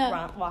designs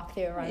walk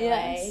through a runway.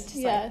 Yes.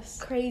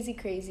 Just, like,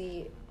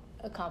 crazy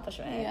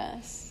accomplishment.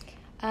 Yes.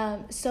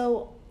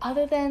 So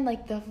other than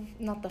like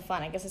not the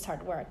fun, I guess it's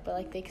hard work, but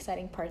like the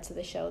exciting parts of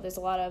the show, there's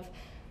a lot of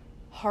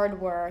hard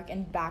work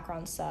and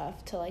background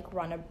stuff to like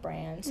run a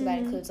brand. So that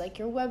includes like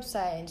your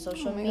website and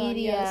social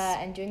media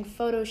and doing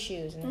photo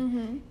shoots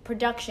and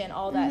production,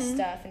 all that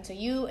stuff. And so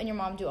you and your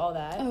mom do all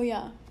that. Oh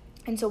yeah.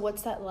 And so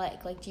what's that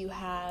like? Like, do you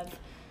have?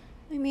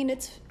 I mean,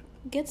 it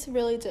gets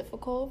really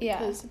difficult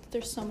because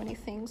there's so many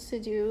things to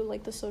do,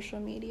 like the social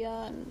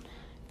media and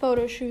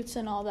photo shoots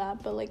and all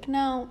that. But like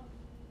now,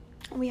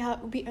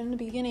 in the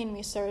beginning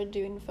we started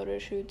doing photo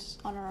shoots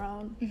on our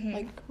own.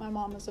 Like my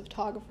mom is a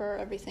photographer,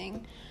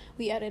 everything.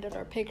 We edited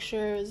our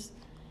pictures,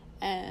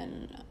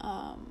 and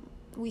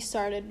we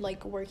started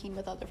like working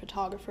with other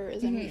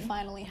photographers, and we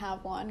finally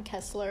have one,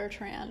 Kessler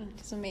Tran.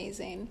 He's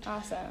amazing.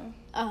 Awesome.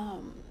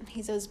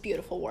 He does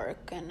beautiful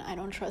work, and I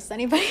don't trust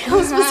anybody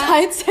else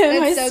besides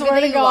him. I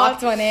swear to God.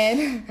 Locked one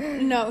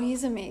in. No,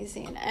 he's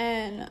amazing,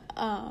 and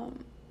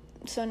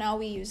so now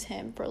we use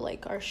him for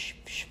like our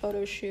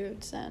photo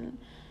shoots.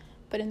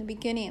 But in the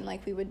beginning,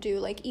 like, we would do,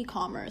 like,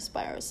 e-commerce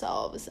by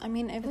ourselves. I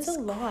mean, it was a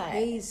lot.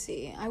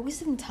 Crazy. I was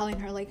even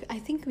telling her, like, I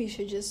think we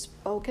should just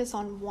focus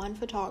on one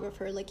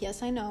photographer. Like,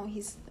 yes, I know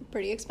he's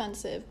pretty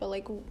expensive, but,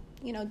 like,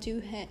 you know,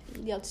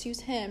 let's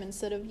use him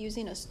instead of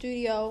using a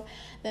studio,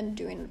 then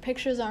doing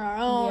pictures on our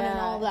own and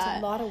all that.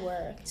 It's a lot of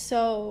work.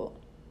 So,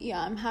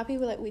 yeah, I'm happy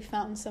that we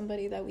found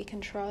somebody that we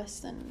can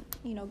trust and,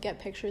 you know, get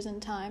pictures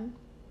in time.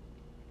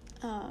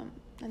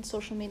 And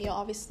social media,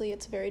 obviously,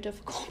 it's very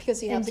difficult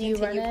because you have to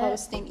continue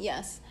posting.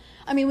 Yes.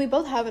 I mean, we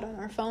both have it on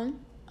our phone.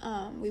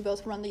 We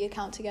both run the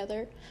account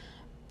together.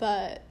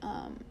 But,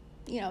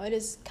 you know, it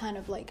is kind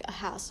of like a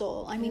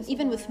hassle. I mean,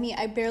 even with me,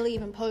 I barely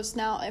even post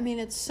now. I mean,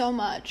 it's so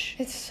much.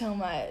 It's so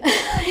much.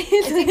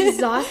 It's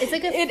exhausting. It's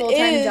like a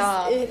full-time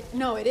job.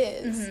 It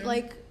is.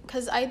 Like,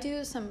 because I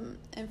do some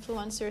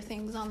influencer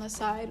things on the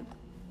side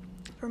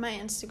for my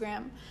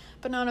Instagram,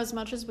 but not as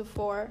much as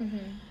before.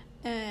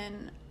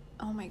 And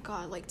oh my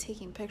God, like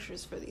taking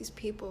pictures for these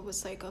people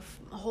was like a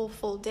whole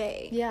full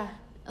day. Yeah.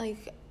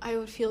 Like, I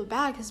would feel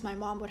bad because my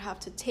mom would have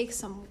to take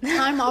some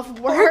time off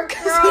work.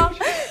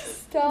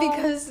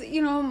 Because,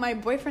 you know, my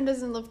boyfriend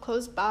doesn't live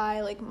close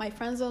by. Like, my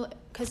friends don't,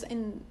 because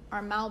in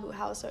our Malibu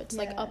house, so it's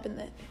like up in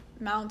the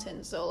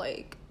mountains. So,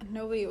 like,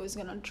 nobody was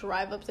going to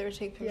drive up there to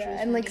take pictures.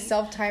 And, like,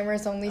 self-timer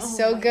is only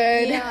so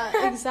good.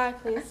 Yeah,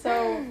 exactly.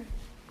 So,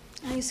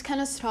 I just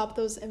kind of stopped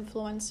those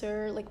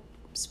influencer, like,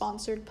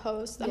 sponsored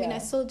posts. I mean, I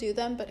still do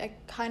them, but I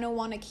kind of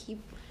want to keep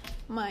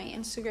my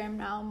Instagram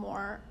now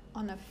more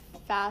on the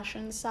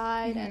fashion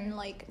side and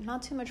like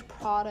not too much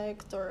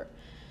product, or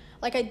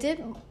like I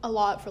did a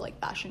lot for like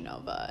Fashion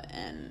Nova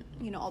and,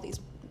 you know, all these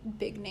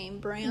big name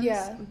brands,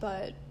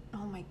 but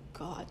oh my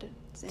God,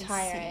 it's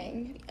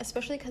tiring,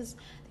 especially because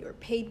they were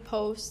paid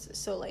posts.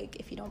 So like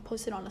if you don't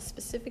post it on a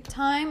specific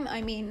time,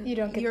 I mean,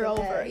 you're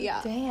over.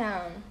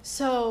 Damn.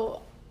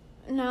 So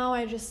now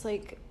I just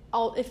like,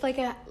 if like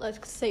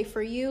let's say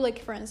for you,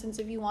 like for instance,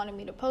 if you wanted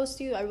me to post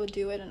you, I would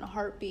do it in a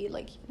heartbeat.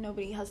 Like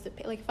nobody has to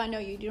pay. Like if I know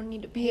you, you don't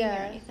need to pay me or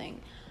anything.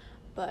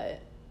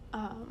 But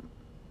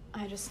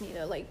I just need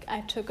to, like,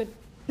 I took a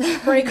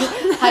break on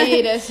that.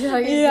 Hiatus.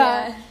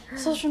 Yeah.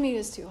 Social media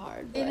is too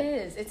hard. It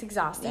is. It's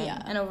exhausting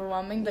and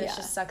overwhelming, but it Yeah.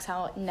 just sucks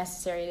how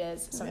necessary it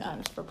is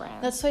sometimes for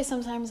brands. That's why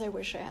sometimes I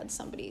wish I had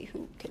somebody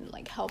who can,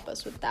 like, help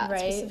us with that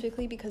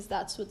specifically, because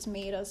that's what's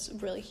made us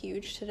really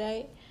huge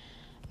today.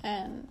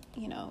 And,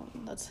 you know,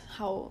 that's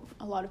how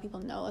a lot of people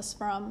know us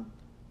from.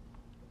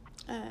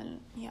 And,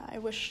 yeah, I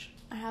wish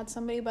I had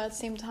somebody, but at the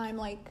same time,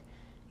 like,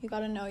 you got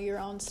to know your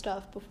own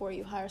stuff before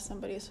you hire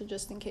somebody. So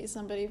just in case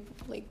somebody,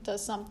 like,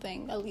 does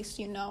something, at least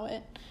you know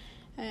it.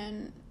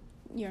 And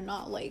you're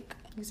not, like,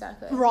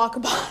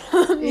 rock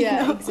bottom.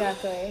 Yeah, know?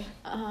 Exactly.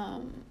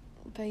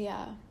 But,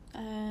 yeah.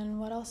 And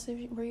what else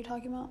were you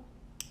talking about?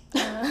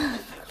 I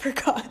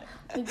forgot.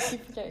 I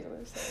keep forgetting what I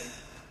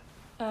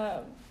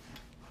was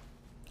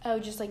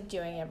saying. Just, like,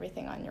 doing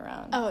everything on your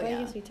own. Oh, but yeah.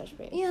 I guess we touched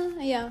base.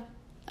 Yeah.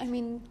 I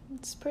mean,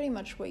 it's pretty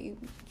much what you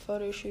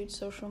photo shoot,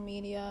 social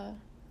media.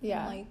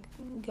 Yeah. And,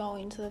 like,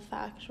 going to the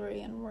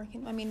factory and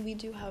working. I mean, we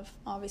do have,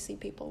 obviously,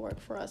 people work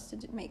for us to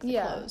make the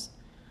clothes.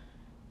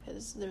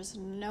 Because there's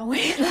no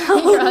way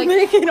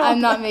I'm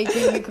not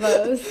making the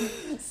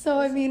clothes. So,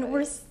 I mean,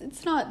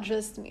 it's not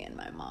just me and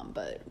my mom,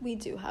 but we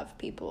do have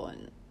people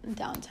in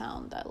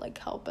downtown that, like,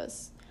 help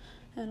us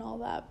and all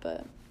that.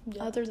 But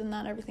other than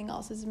that, everything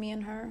else is me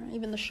and her.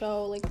 Even the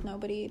show, like,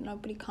 nobody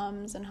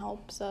comes and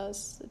helps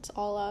us. It's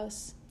all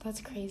us.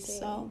 That's crazy.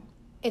 So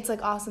it's,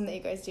 like, awesome that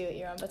you guys do it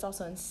your own, but it's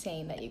also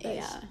insane that you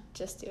guys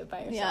just do it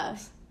by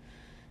yourselves.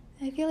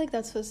 Yeah. I feel like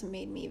that's what's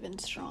made me even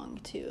strong,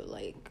 too.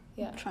 Like,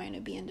 trying to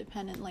be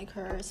independent like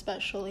her,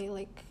 especially.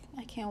 Like,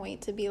 I can't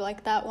wait to be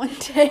like that one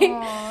day.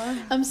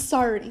 Aww. I'm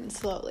starting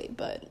slowly,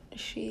 but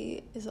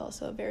she is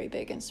also a very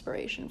big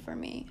inspiration for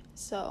me.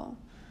 So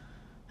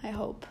I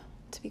hope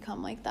to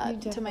become like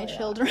that to my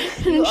children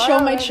and show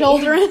my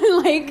children,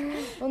 like,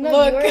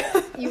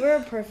 look. You were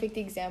a perfect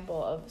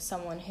example of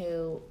someone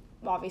who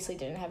obviously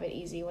didn't have it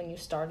easy when you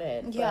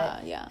started,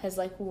 but has,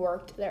 like,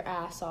 worked their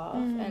ass off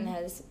and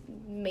has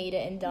made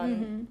it and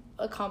done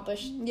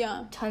accomplished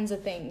tons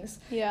of things,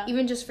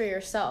 even just for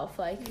yourself.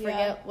 Like,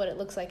 forget what it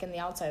looks like in the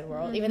outside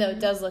world, even though it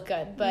does look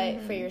good,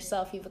 but for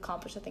yourself, you've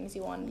accomplished the things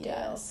you want to do.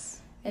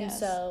 And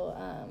so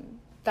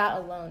that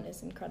alone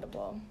is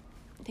incredible.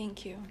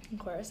 Thank you. Of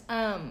course.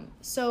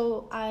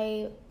 So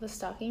I was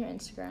stalking your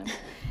Instagram,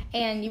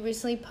 and you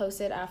recently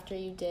posted after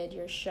you did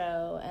your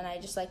show, and I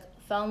just, like,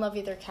 fell in love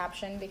with your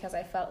caption because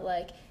I felt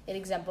like it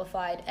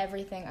exemplified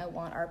everything I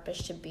want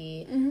Artbish to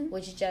be,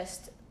 which is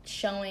just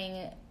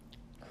showing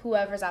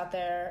whoever's out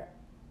there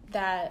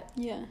that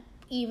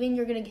even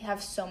you're going to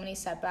have so many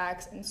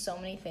setbacks and so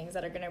many things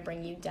that are going to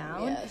bring you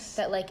down,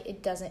 that, like,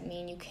 it doesn't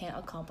mean you can't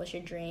accomplish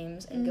your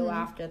dreams and go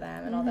after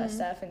them and all that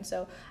stuff. And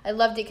so I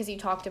loved it because you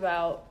talked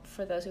about,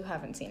 for those who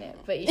haven't seen it,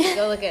 but you should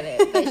go look at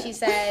it, but she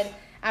said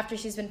after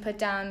she's been put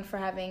down for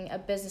having a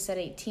business at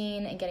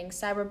 18 and getting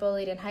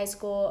cyberbullied in high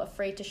school,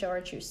 afraid to show her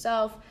true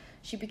self,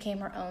 she became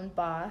her own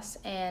boss.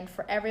 And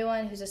for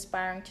everyone who's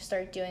aspiring to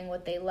start doing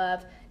what they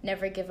love,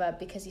 never give up,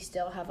 because you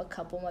still have a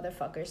couple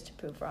motherfuckers to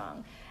prove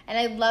wrong. And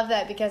I love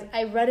that because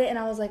I read it and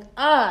I was like,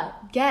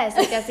 yes,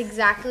 like, that's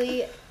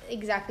exactly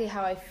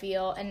how I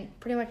feel. And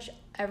pretty much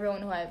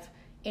everyone who I've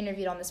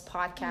interviewed on this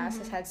podcast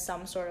has had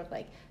some sort of,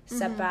 like,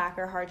 setback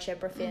or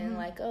hardship, or feeling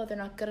like, oh, they're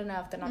not good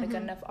enough, they're not a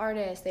good enough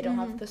artist, they don't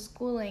have the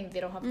schooling,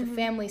 they don't have the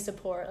family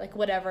support, like,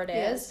 whatever it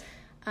is.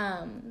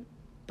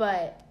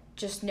 But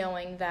just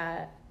knowing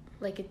that,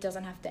 like, it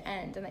doesn't have to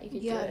end and that you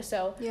could do it.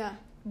 So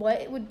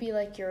what would be,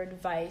 like, your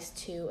advice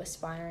to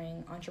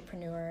aspiring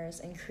entrepreneurs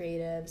and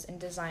creatives and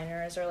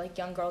designers, or, like,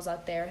 young girls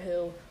out there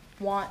who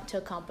want to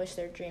accomplish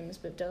their dreams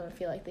but don't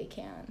feel like they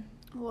can?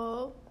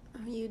 Well,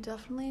 you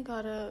definitely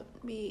gotta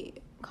be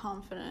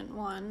confident.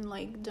 One,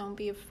 like, don't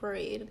be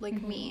afraid.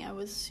 Like me, I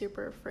was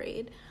super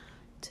afraid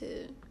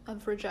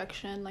of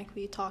rejection, like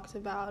we talked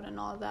about and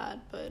all that,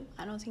 but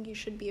I don't think you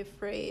should be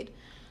afraid.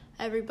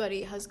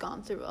 Everybody has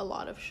gone through a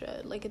lot of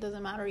shit. Like, it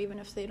doesn't matter even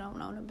if they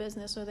don't own a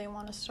business or they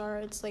want to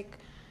start. It's like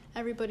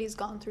everybody's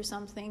gone through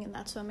something, and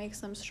that's what makes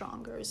them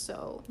stronger.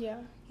 So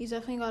you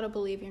definitely got to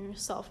believe in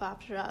yourself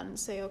after that and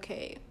say,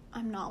 okay,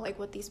 I'm not like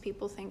what these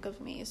people think of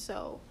me,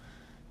 so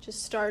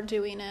just start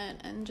doing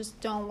it and just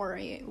don't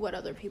worry what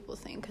other people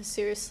think. Because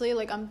seriously,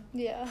 like, I'm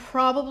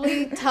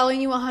probably telling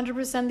you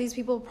 100% these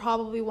people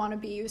probably want to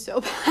be you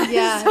so bad.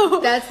 Yeah, so,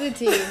 that's the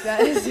tea.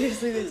 That is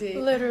seriously the tea.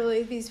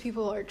 Literally, these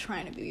people are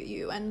trying to be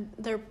you, and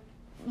they're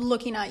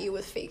looking at you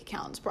with fake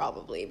accounts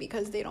probably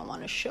because they don't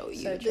want to show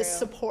you this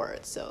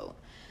support. So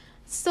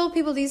still,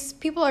 these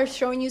people are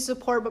showing you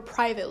support, but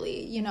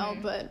privately, you know.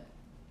 But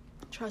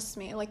trust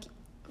me, like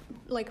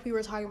we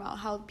were talking about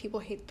how people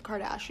hate the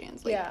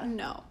Kardashians. Like,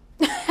 no.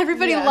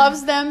 Everybody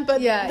loves them,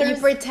 but you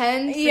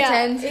pretend.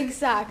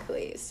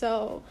 Exactly.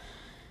 So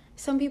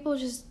some people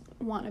just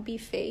want to be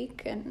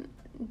fake and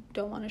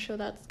don't want to show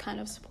that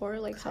kind of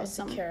support, like how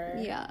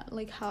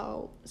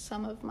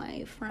some of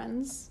my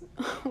friends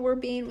were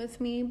being with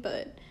me.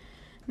 But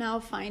now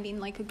finding,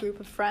 like, a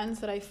group of friends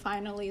that I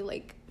finally,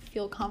 like,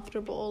 feel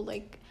comfortable,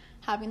 like,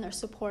 having their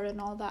support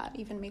and all that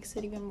even makes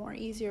it even more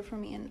easier for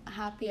me and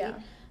happy.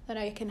 that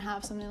I can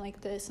have something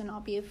like this and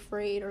not be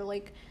afraid or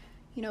like,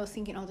 you know,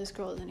 thinking, oh, this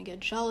girl is gonna get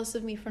jealous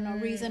of me for no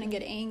reason and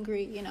get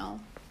angry, you know.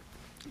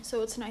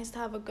 So it's nice to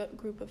have a good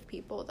group of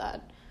people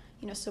that,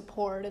 you know,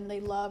 support and they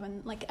love,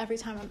 and like every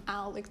time I'm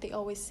out, like they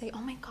always say,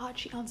 oh my god,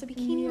 she owns a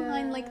bikini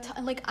line.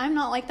 Like I'm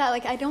not like that.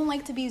 Like I don't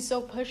like to be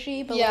so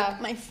pushy, but like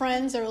my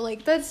friends are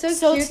like, that's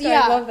so cute.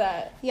 I love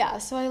that. Yeah,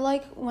 so I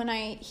like when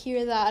I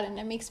hear that, and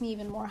it makes me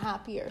even more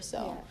happier.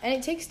 So and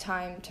it takes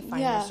time to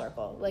find your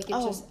circle. Like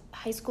it's just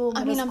high school,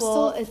 middle I'm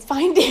school. Still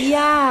finding.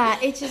 Yeah,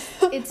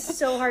 it's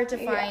so hard to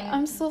find.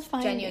 I'm still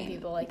finding genuine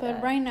people like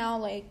that. But right now,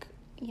 like,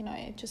 you know,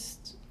 it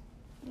just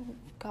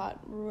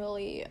got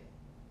really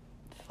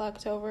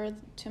fucked over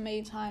too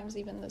many times,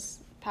 even this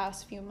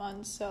past few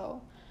months.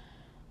 So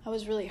I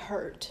was really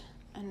hurt,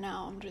 and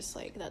now I'm just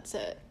like, that's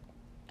it.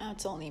 Now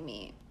it's only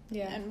me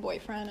and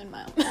boyfriend and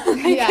mom.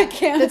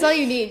 That's all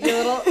you need.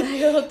 Your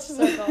little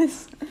circle.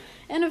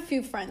 And a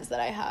few friends that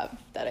I have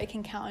that I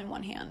can count in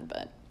one hand,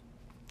 but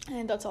I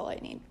think that's all I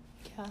need.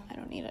 I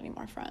don't need any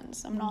more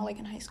friends. I'm not like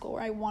in high school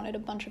where I wanted a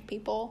bunch of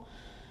people.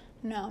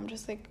 No, I'm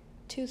just like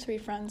 2-3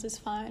 friends is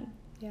fine.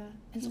 And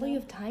it's what you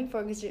have time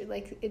for, because you're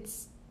like,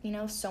 it's, you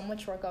know, so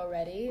much work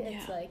already.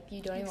 It's like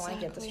you don't even want to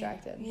get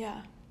distracted.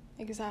 Yeah,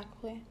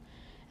 exactly.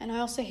 And I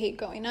also hate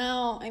going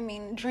out. I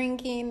mean,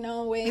 drinking,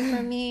 no way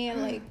for me.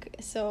 Like,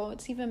 so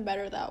it's even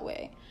better that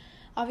way.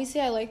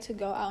 Obviously, I like to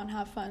go out and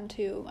have fun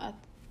too at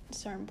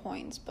certain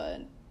points,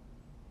 but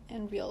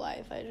in real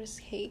life, I just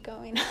hate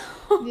going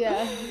out.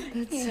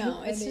 You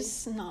know, it's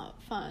just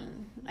not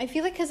fun. I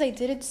feel like because I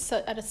did it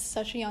at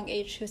such a young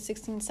age, she was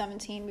 16,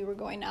 17, we were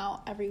going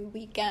out every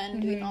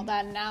weekend, doing all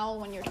that. Now,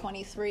 when you're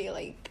 23,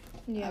 like,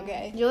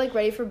 okay. You're, like,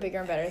 ready for bigger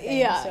and better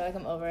things, so, like,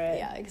 I'm over it.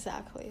 Yeah,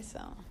 exactly, so...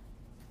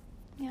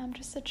 Yeah, I'm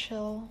just a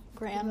chill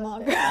grandma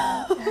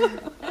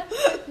girl.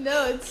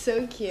 No, it's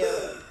so cute.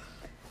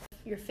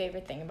 Your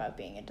favorite thing about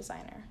being a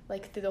designer?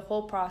 Like, through the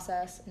whole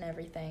process and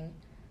everything,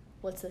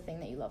 what's the thing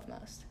that you love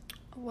most?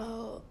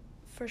 Well,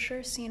 for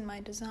sure seeing my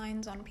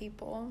designs on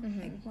people.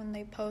 Like, when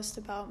they post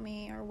about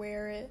me or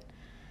wear it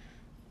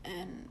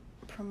and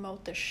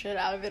promote the shit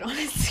out of it on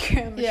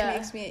Instagram, which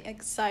makes me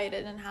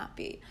excited and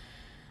happy.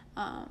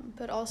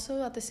 But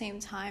also, at the same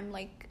time,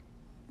 like,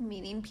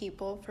 meeting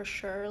people, for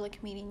sure,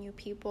 like meeting new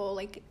people,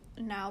 like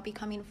now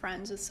becoming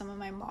friends with some of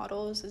my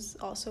models is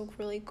also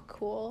really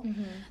cool.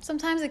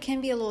 Sometimes it can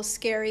be a little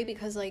scary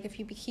because like if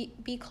you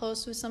be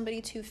close with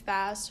somebody too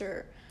fast,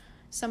 or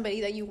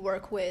somebody that you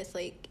work with,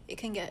 like it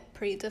can get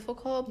pretty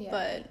difficult.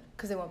 But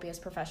because it won't be as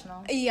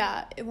professional.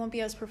 It won't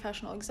be as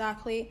professional,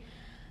 exactly.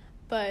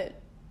 But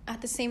at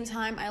the same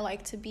time, I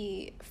like to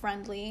be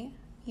friendly.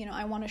 You know,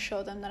 I want to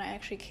show them that I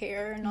actually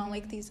care, and not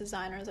like these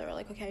designers that are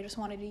like, okay, I just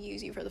wanted to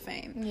use you for the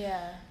fame.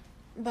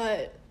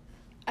 But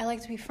I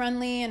like to be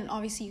friendly, and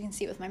obviously you can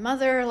see it with my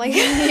mother. Like,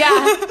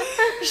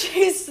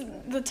 she's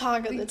the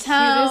talk of the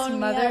town. Cutest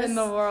mother in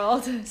the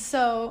world.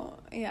 So,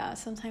 yeah,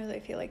 sometimes I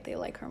feel like they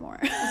like her more.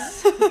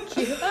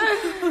 Cute.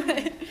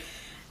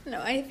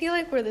 No, I feel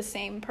like we're the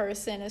same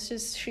person. It's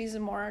just she's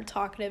more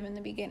talkative in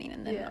the beginning,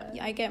 and then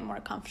I get more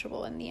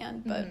comfortable in the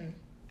end. But...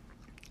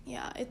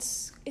 yeah,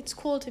 it's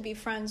cool to be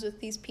friends with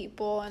these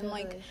people, and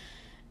like,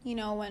 you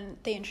know, when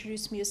they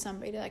introduce me to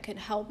somebody that could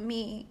help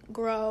me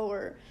grow,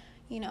 or,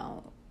 you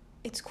know,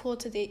 it's cool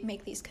to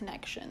make these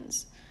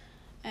connections.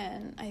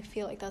 And I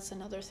feel like that's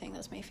another thing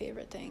that's my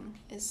favorite thing,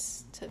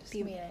 is to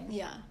be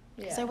meeting.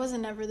 Because I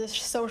wasn't ever this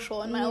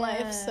social in my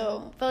life,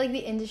 so... But, like, the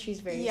industry's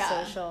very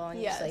social,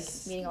 and just,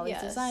 like, meeting all these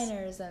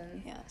designers,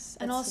 and...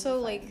 And also,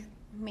 like,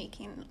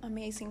 making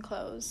amazing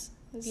clothes.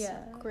 It's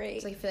great.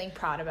 It's like feeling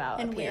proud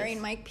about and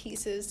wearing my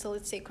pieces to,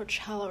 let's say,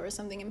 Coachella or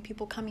something, and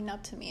people coming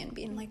up to me and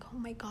being like, oh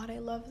my god, I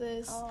love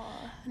this. Aww.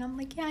 And I'm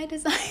like, yeah, I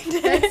designed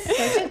it.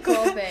 That's such a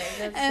cool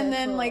thing. And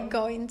then like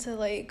going to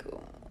like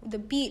the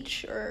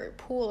beach or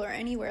pool or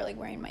anywhere, like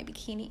wearing my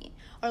bikini,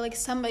 or like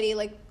somebody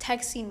like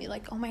texting me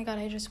like, oh my god,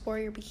 I just wore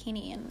your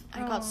bikini, and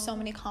I got so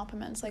many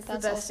compliments. Like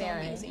that's also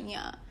amazing.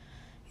 Yeah,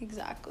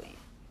 exactly.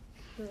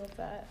 I love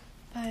that.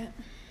 But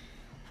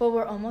well,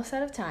 we're almost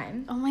out of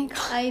time. Oh my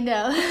god. I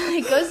know.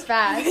 It goes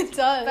fast. It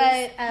does.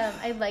 But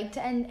I like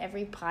to end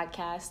every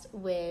podcast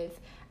with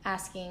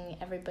asking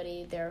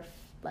everybody their,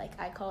 like,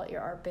 I call it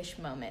your art-ish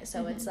moment.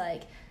 So it's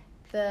like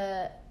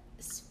the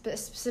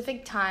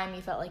specific time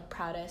you felt like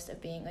proudest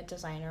of being a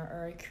designer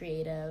or a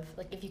creative.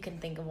 Like, if you can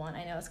think of one.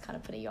 I know it's kind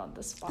of putting you on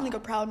the spot. Like a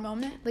proud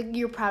moment? Like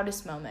your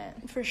proudest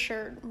moment. For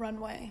sure,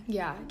 Runway.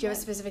 Yeah. Do you have a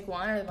specific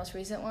one, or the most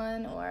recent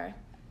one, or...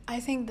 I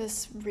think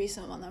this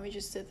recent one that we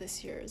just did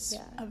this year is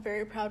a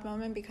very proud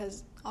moment,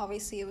 because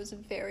obviously it was a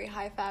very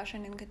high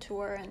fashion and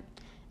couture, and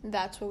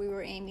that's what we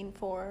were aiming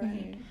for.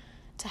 And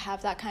to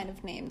have that kind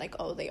of name, like,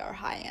 oh, they are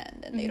high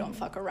end and they don't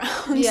fuck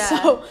around.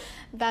 So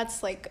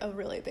that's like a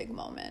really big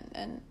moment.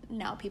 And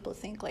now people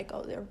think like,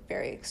 oh, they're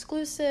very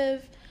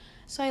exclusive.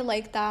 So I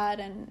like that.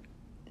 And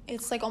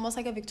it's like almost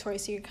like a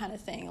Victoria's Secret kind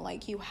of thing.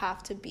 Like, you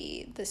have to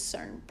be this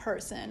certain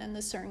person and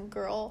this certain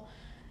girl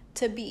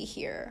to be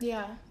here.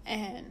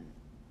 And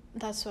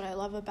that's what I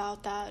love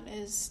about that,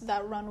 is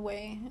that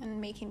runway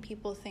and making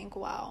people think,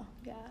 wow,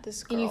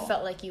 this girl. And you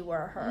felt like you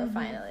were her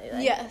finally.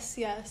 Like, yes.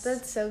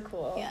 That's so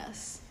cool.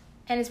 Yes.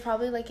 And it's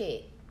probably like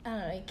it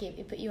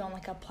put you on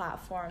like a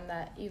platform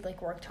that you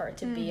like worked hard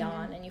to be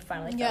on, and you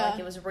finally felt like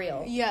it was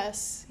real.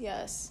 Yes,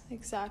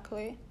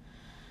 exactly.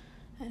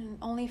 And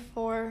only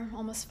for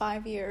almost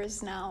 5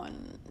 years now,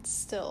 and it's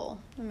still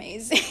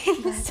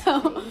amazing. That's so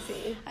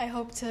crazy. I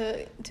hope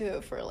to do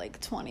it for like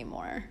 20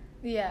 more.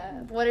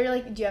 Yeah. What are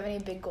do you have any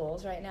big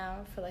goals right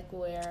now for like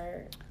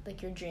where,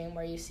 like your dream,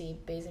 where you see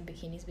Bays in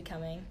Bikinis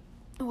becoming?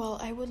 Well,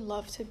 I would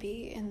love to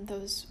be in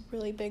those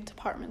really big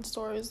department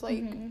stores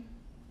like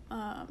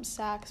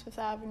Saks Fifth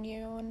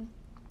Avenue and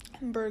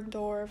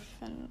Bergdorf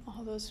and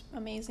all those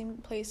amazing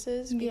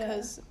places,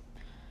 because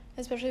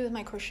especially with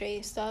my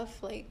crochet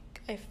stuff, like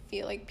I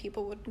feel like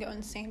people would go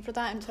insane for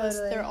that, and plus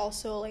they're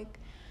also like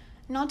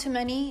not too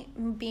many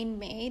being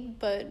made,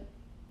 but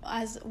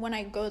when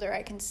I go there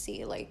I can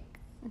see like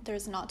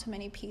there's not too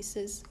many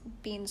pieces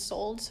being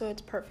sold, so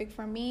it's perfect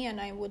for me, and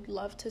I would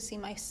love to see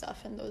my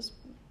stuff in those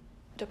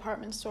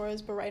department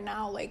stores. But right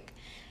now, like,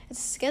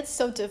 it gets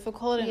so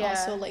difficult, and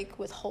also like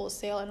with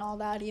wholesale and all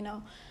that, you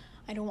know,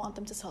 I don't want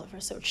them to sell it for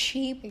so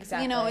cheap.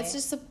 Exactly. You know, it's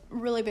just a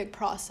really big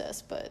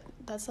process, but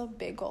that's a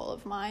big goal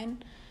of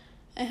mine.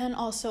 And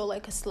also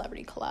like a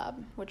celebrity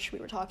collab, which we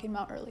were talking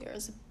about earlier,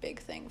 is a big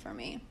thing for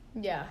me.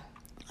 Yeah.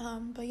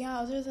 But yeah,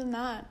 other than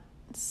that,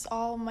 it's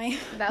all my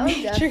that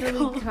will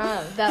definitely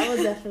come. That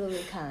will definitely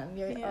come.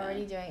 You're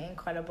already doing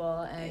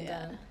incredible,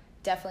 and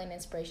definitely an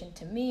inspiration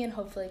to me, and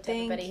hopefully to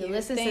everybody who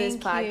listens to this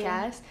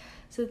podcast.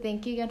 So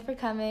thank you again for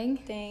coming.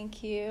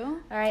 Thank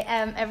you. All right,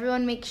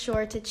 everyone, make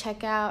sure to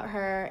check out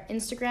her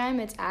Instagram.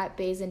 It's at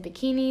Bays in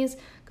Bikinis.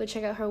 Go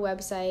check out her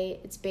website.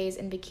 It's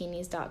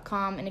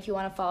baysinbikinis.com. And if you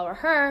want to follow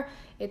her,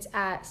 it's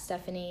at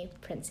Stephanie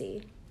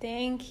Princey.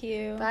 Thank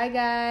you. Bye,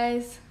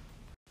 guys.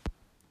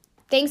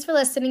 Thanks for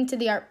listening to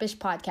the Artbish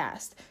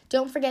podcast.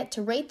 Don't forget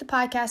to rate the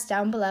podcast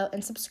down below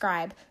and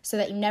subscribe so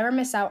that you never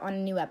miss out on a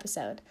new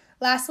episode.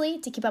 Lastly,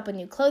 to keep up with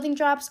new clothing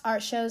drops,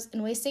 art shows,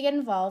 and ways to get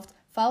involved,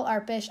 follow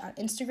Artbish on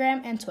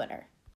Instagram and Twitter.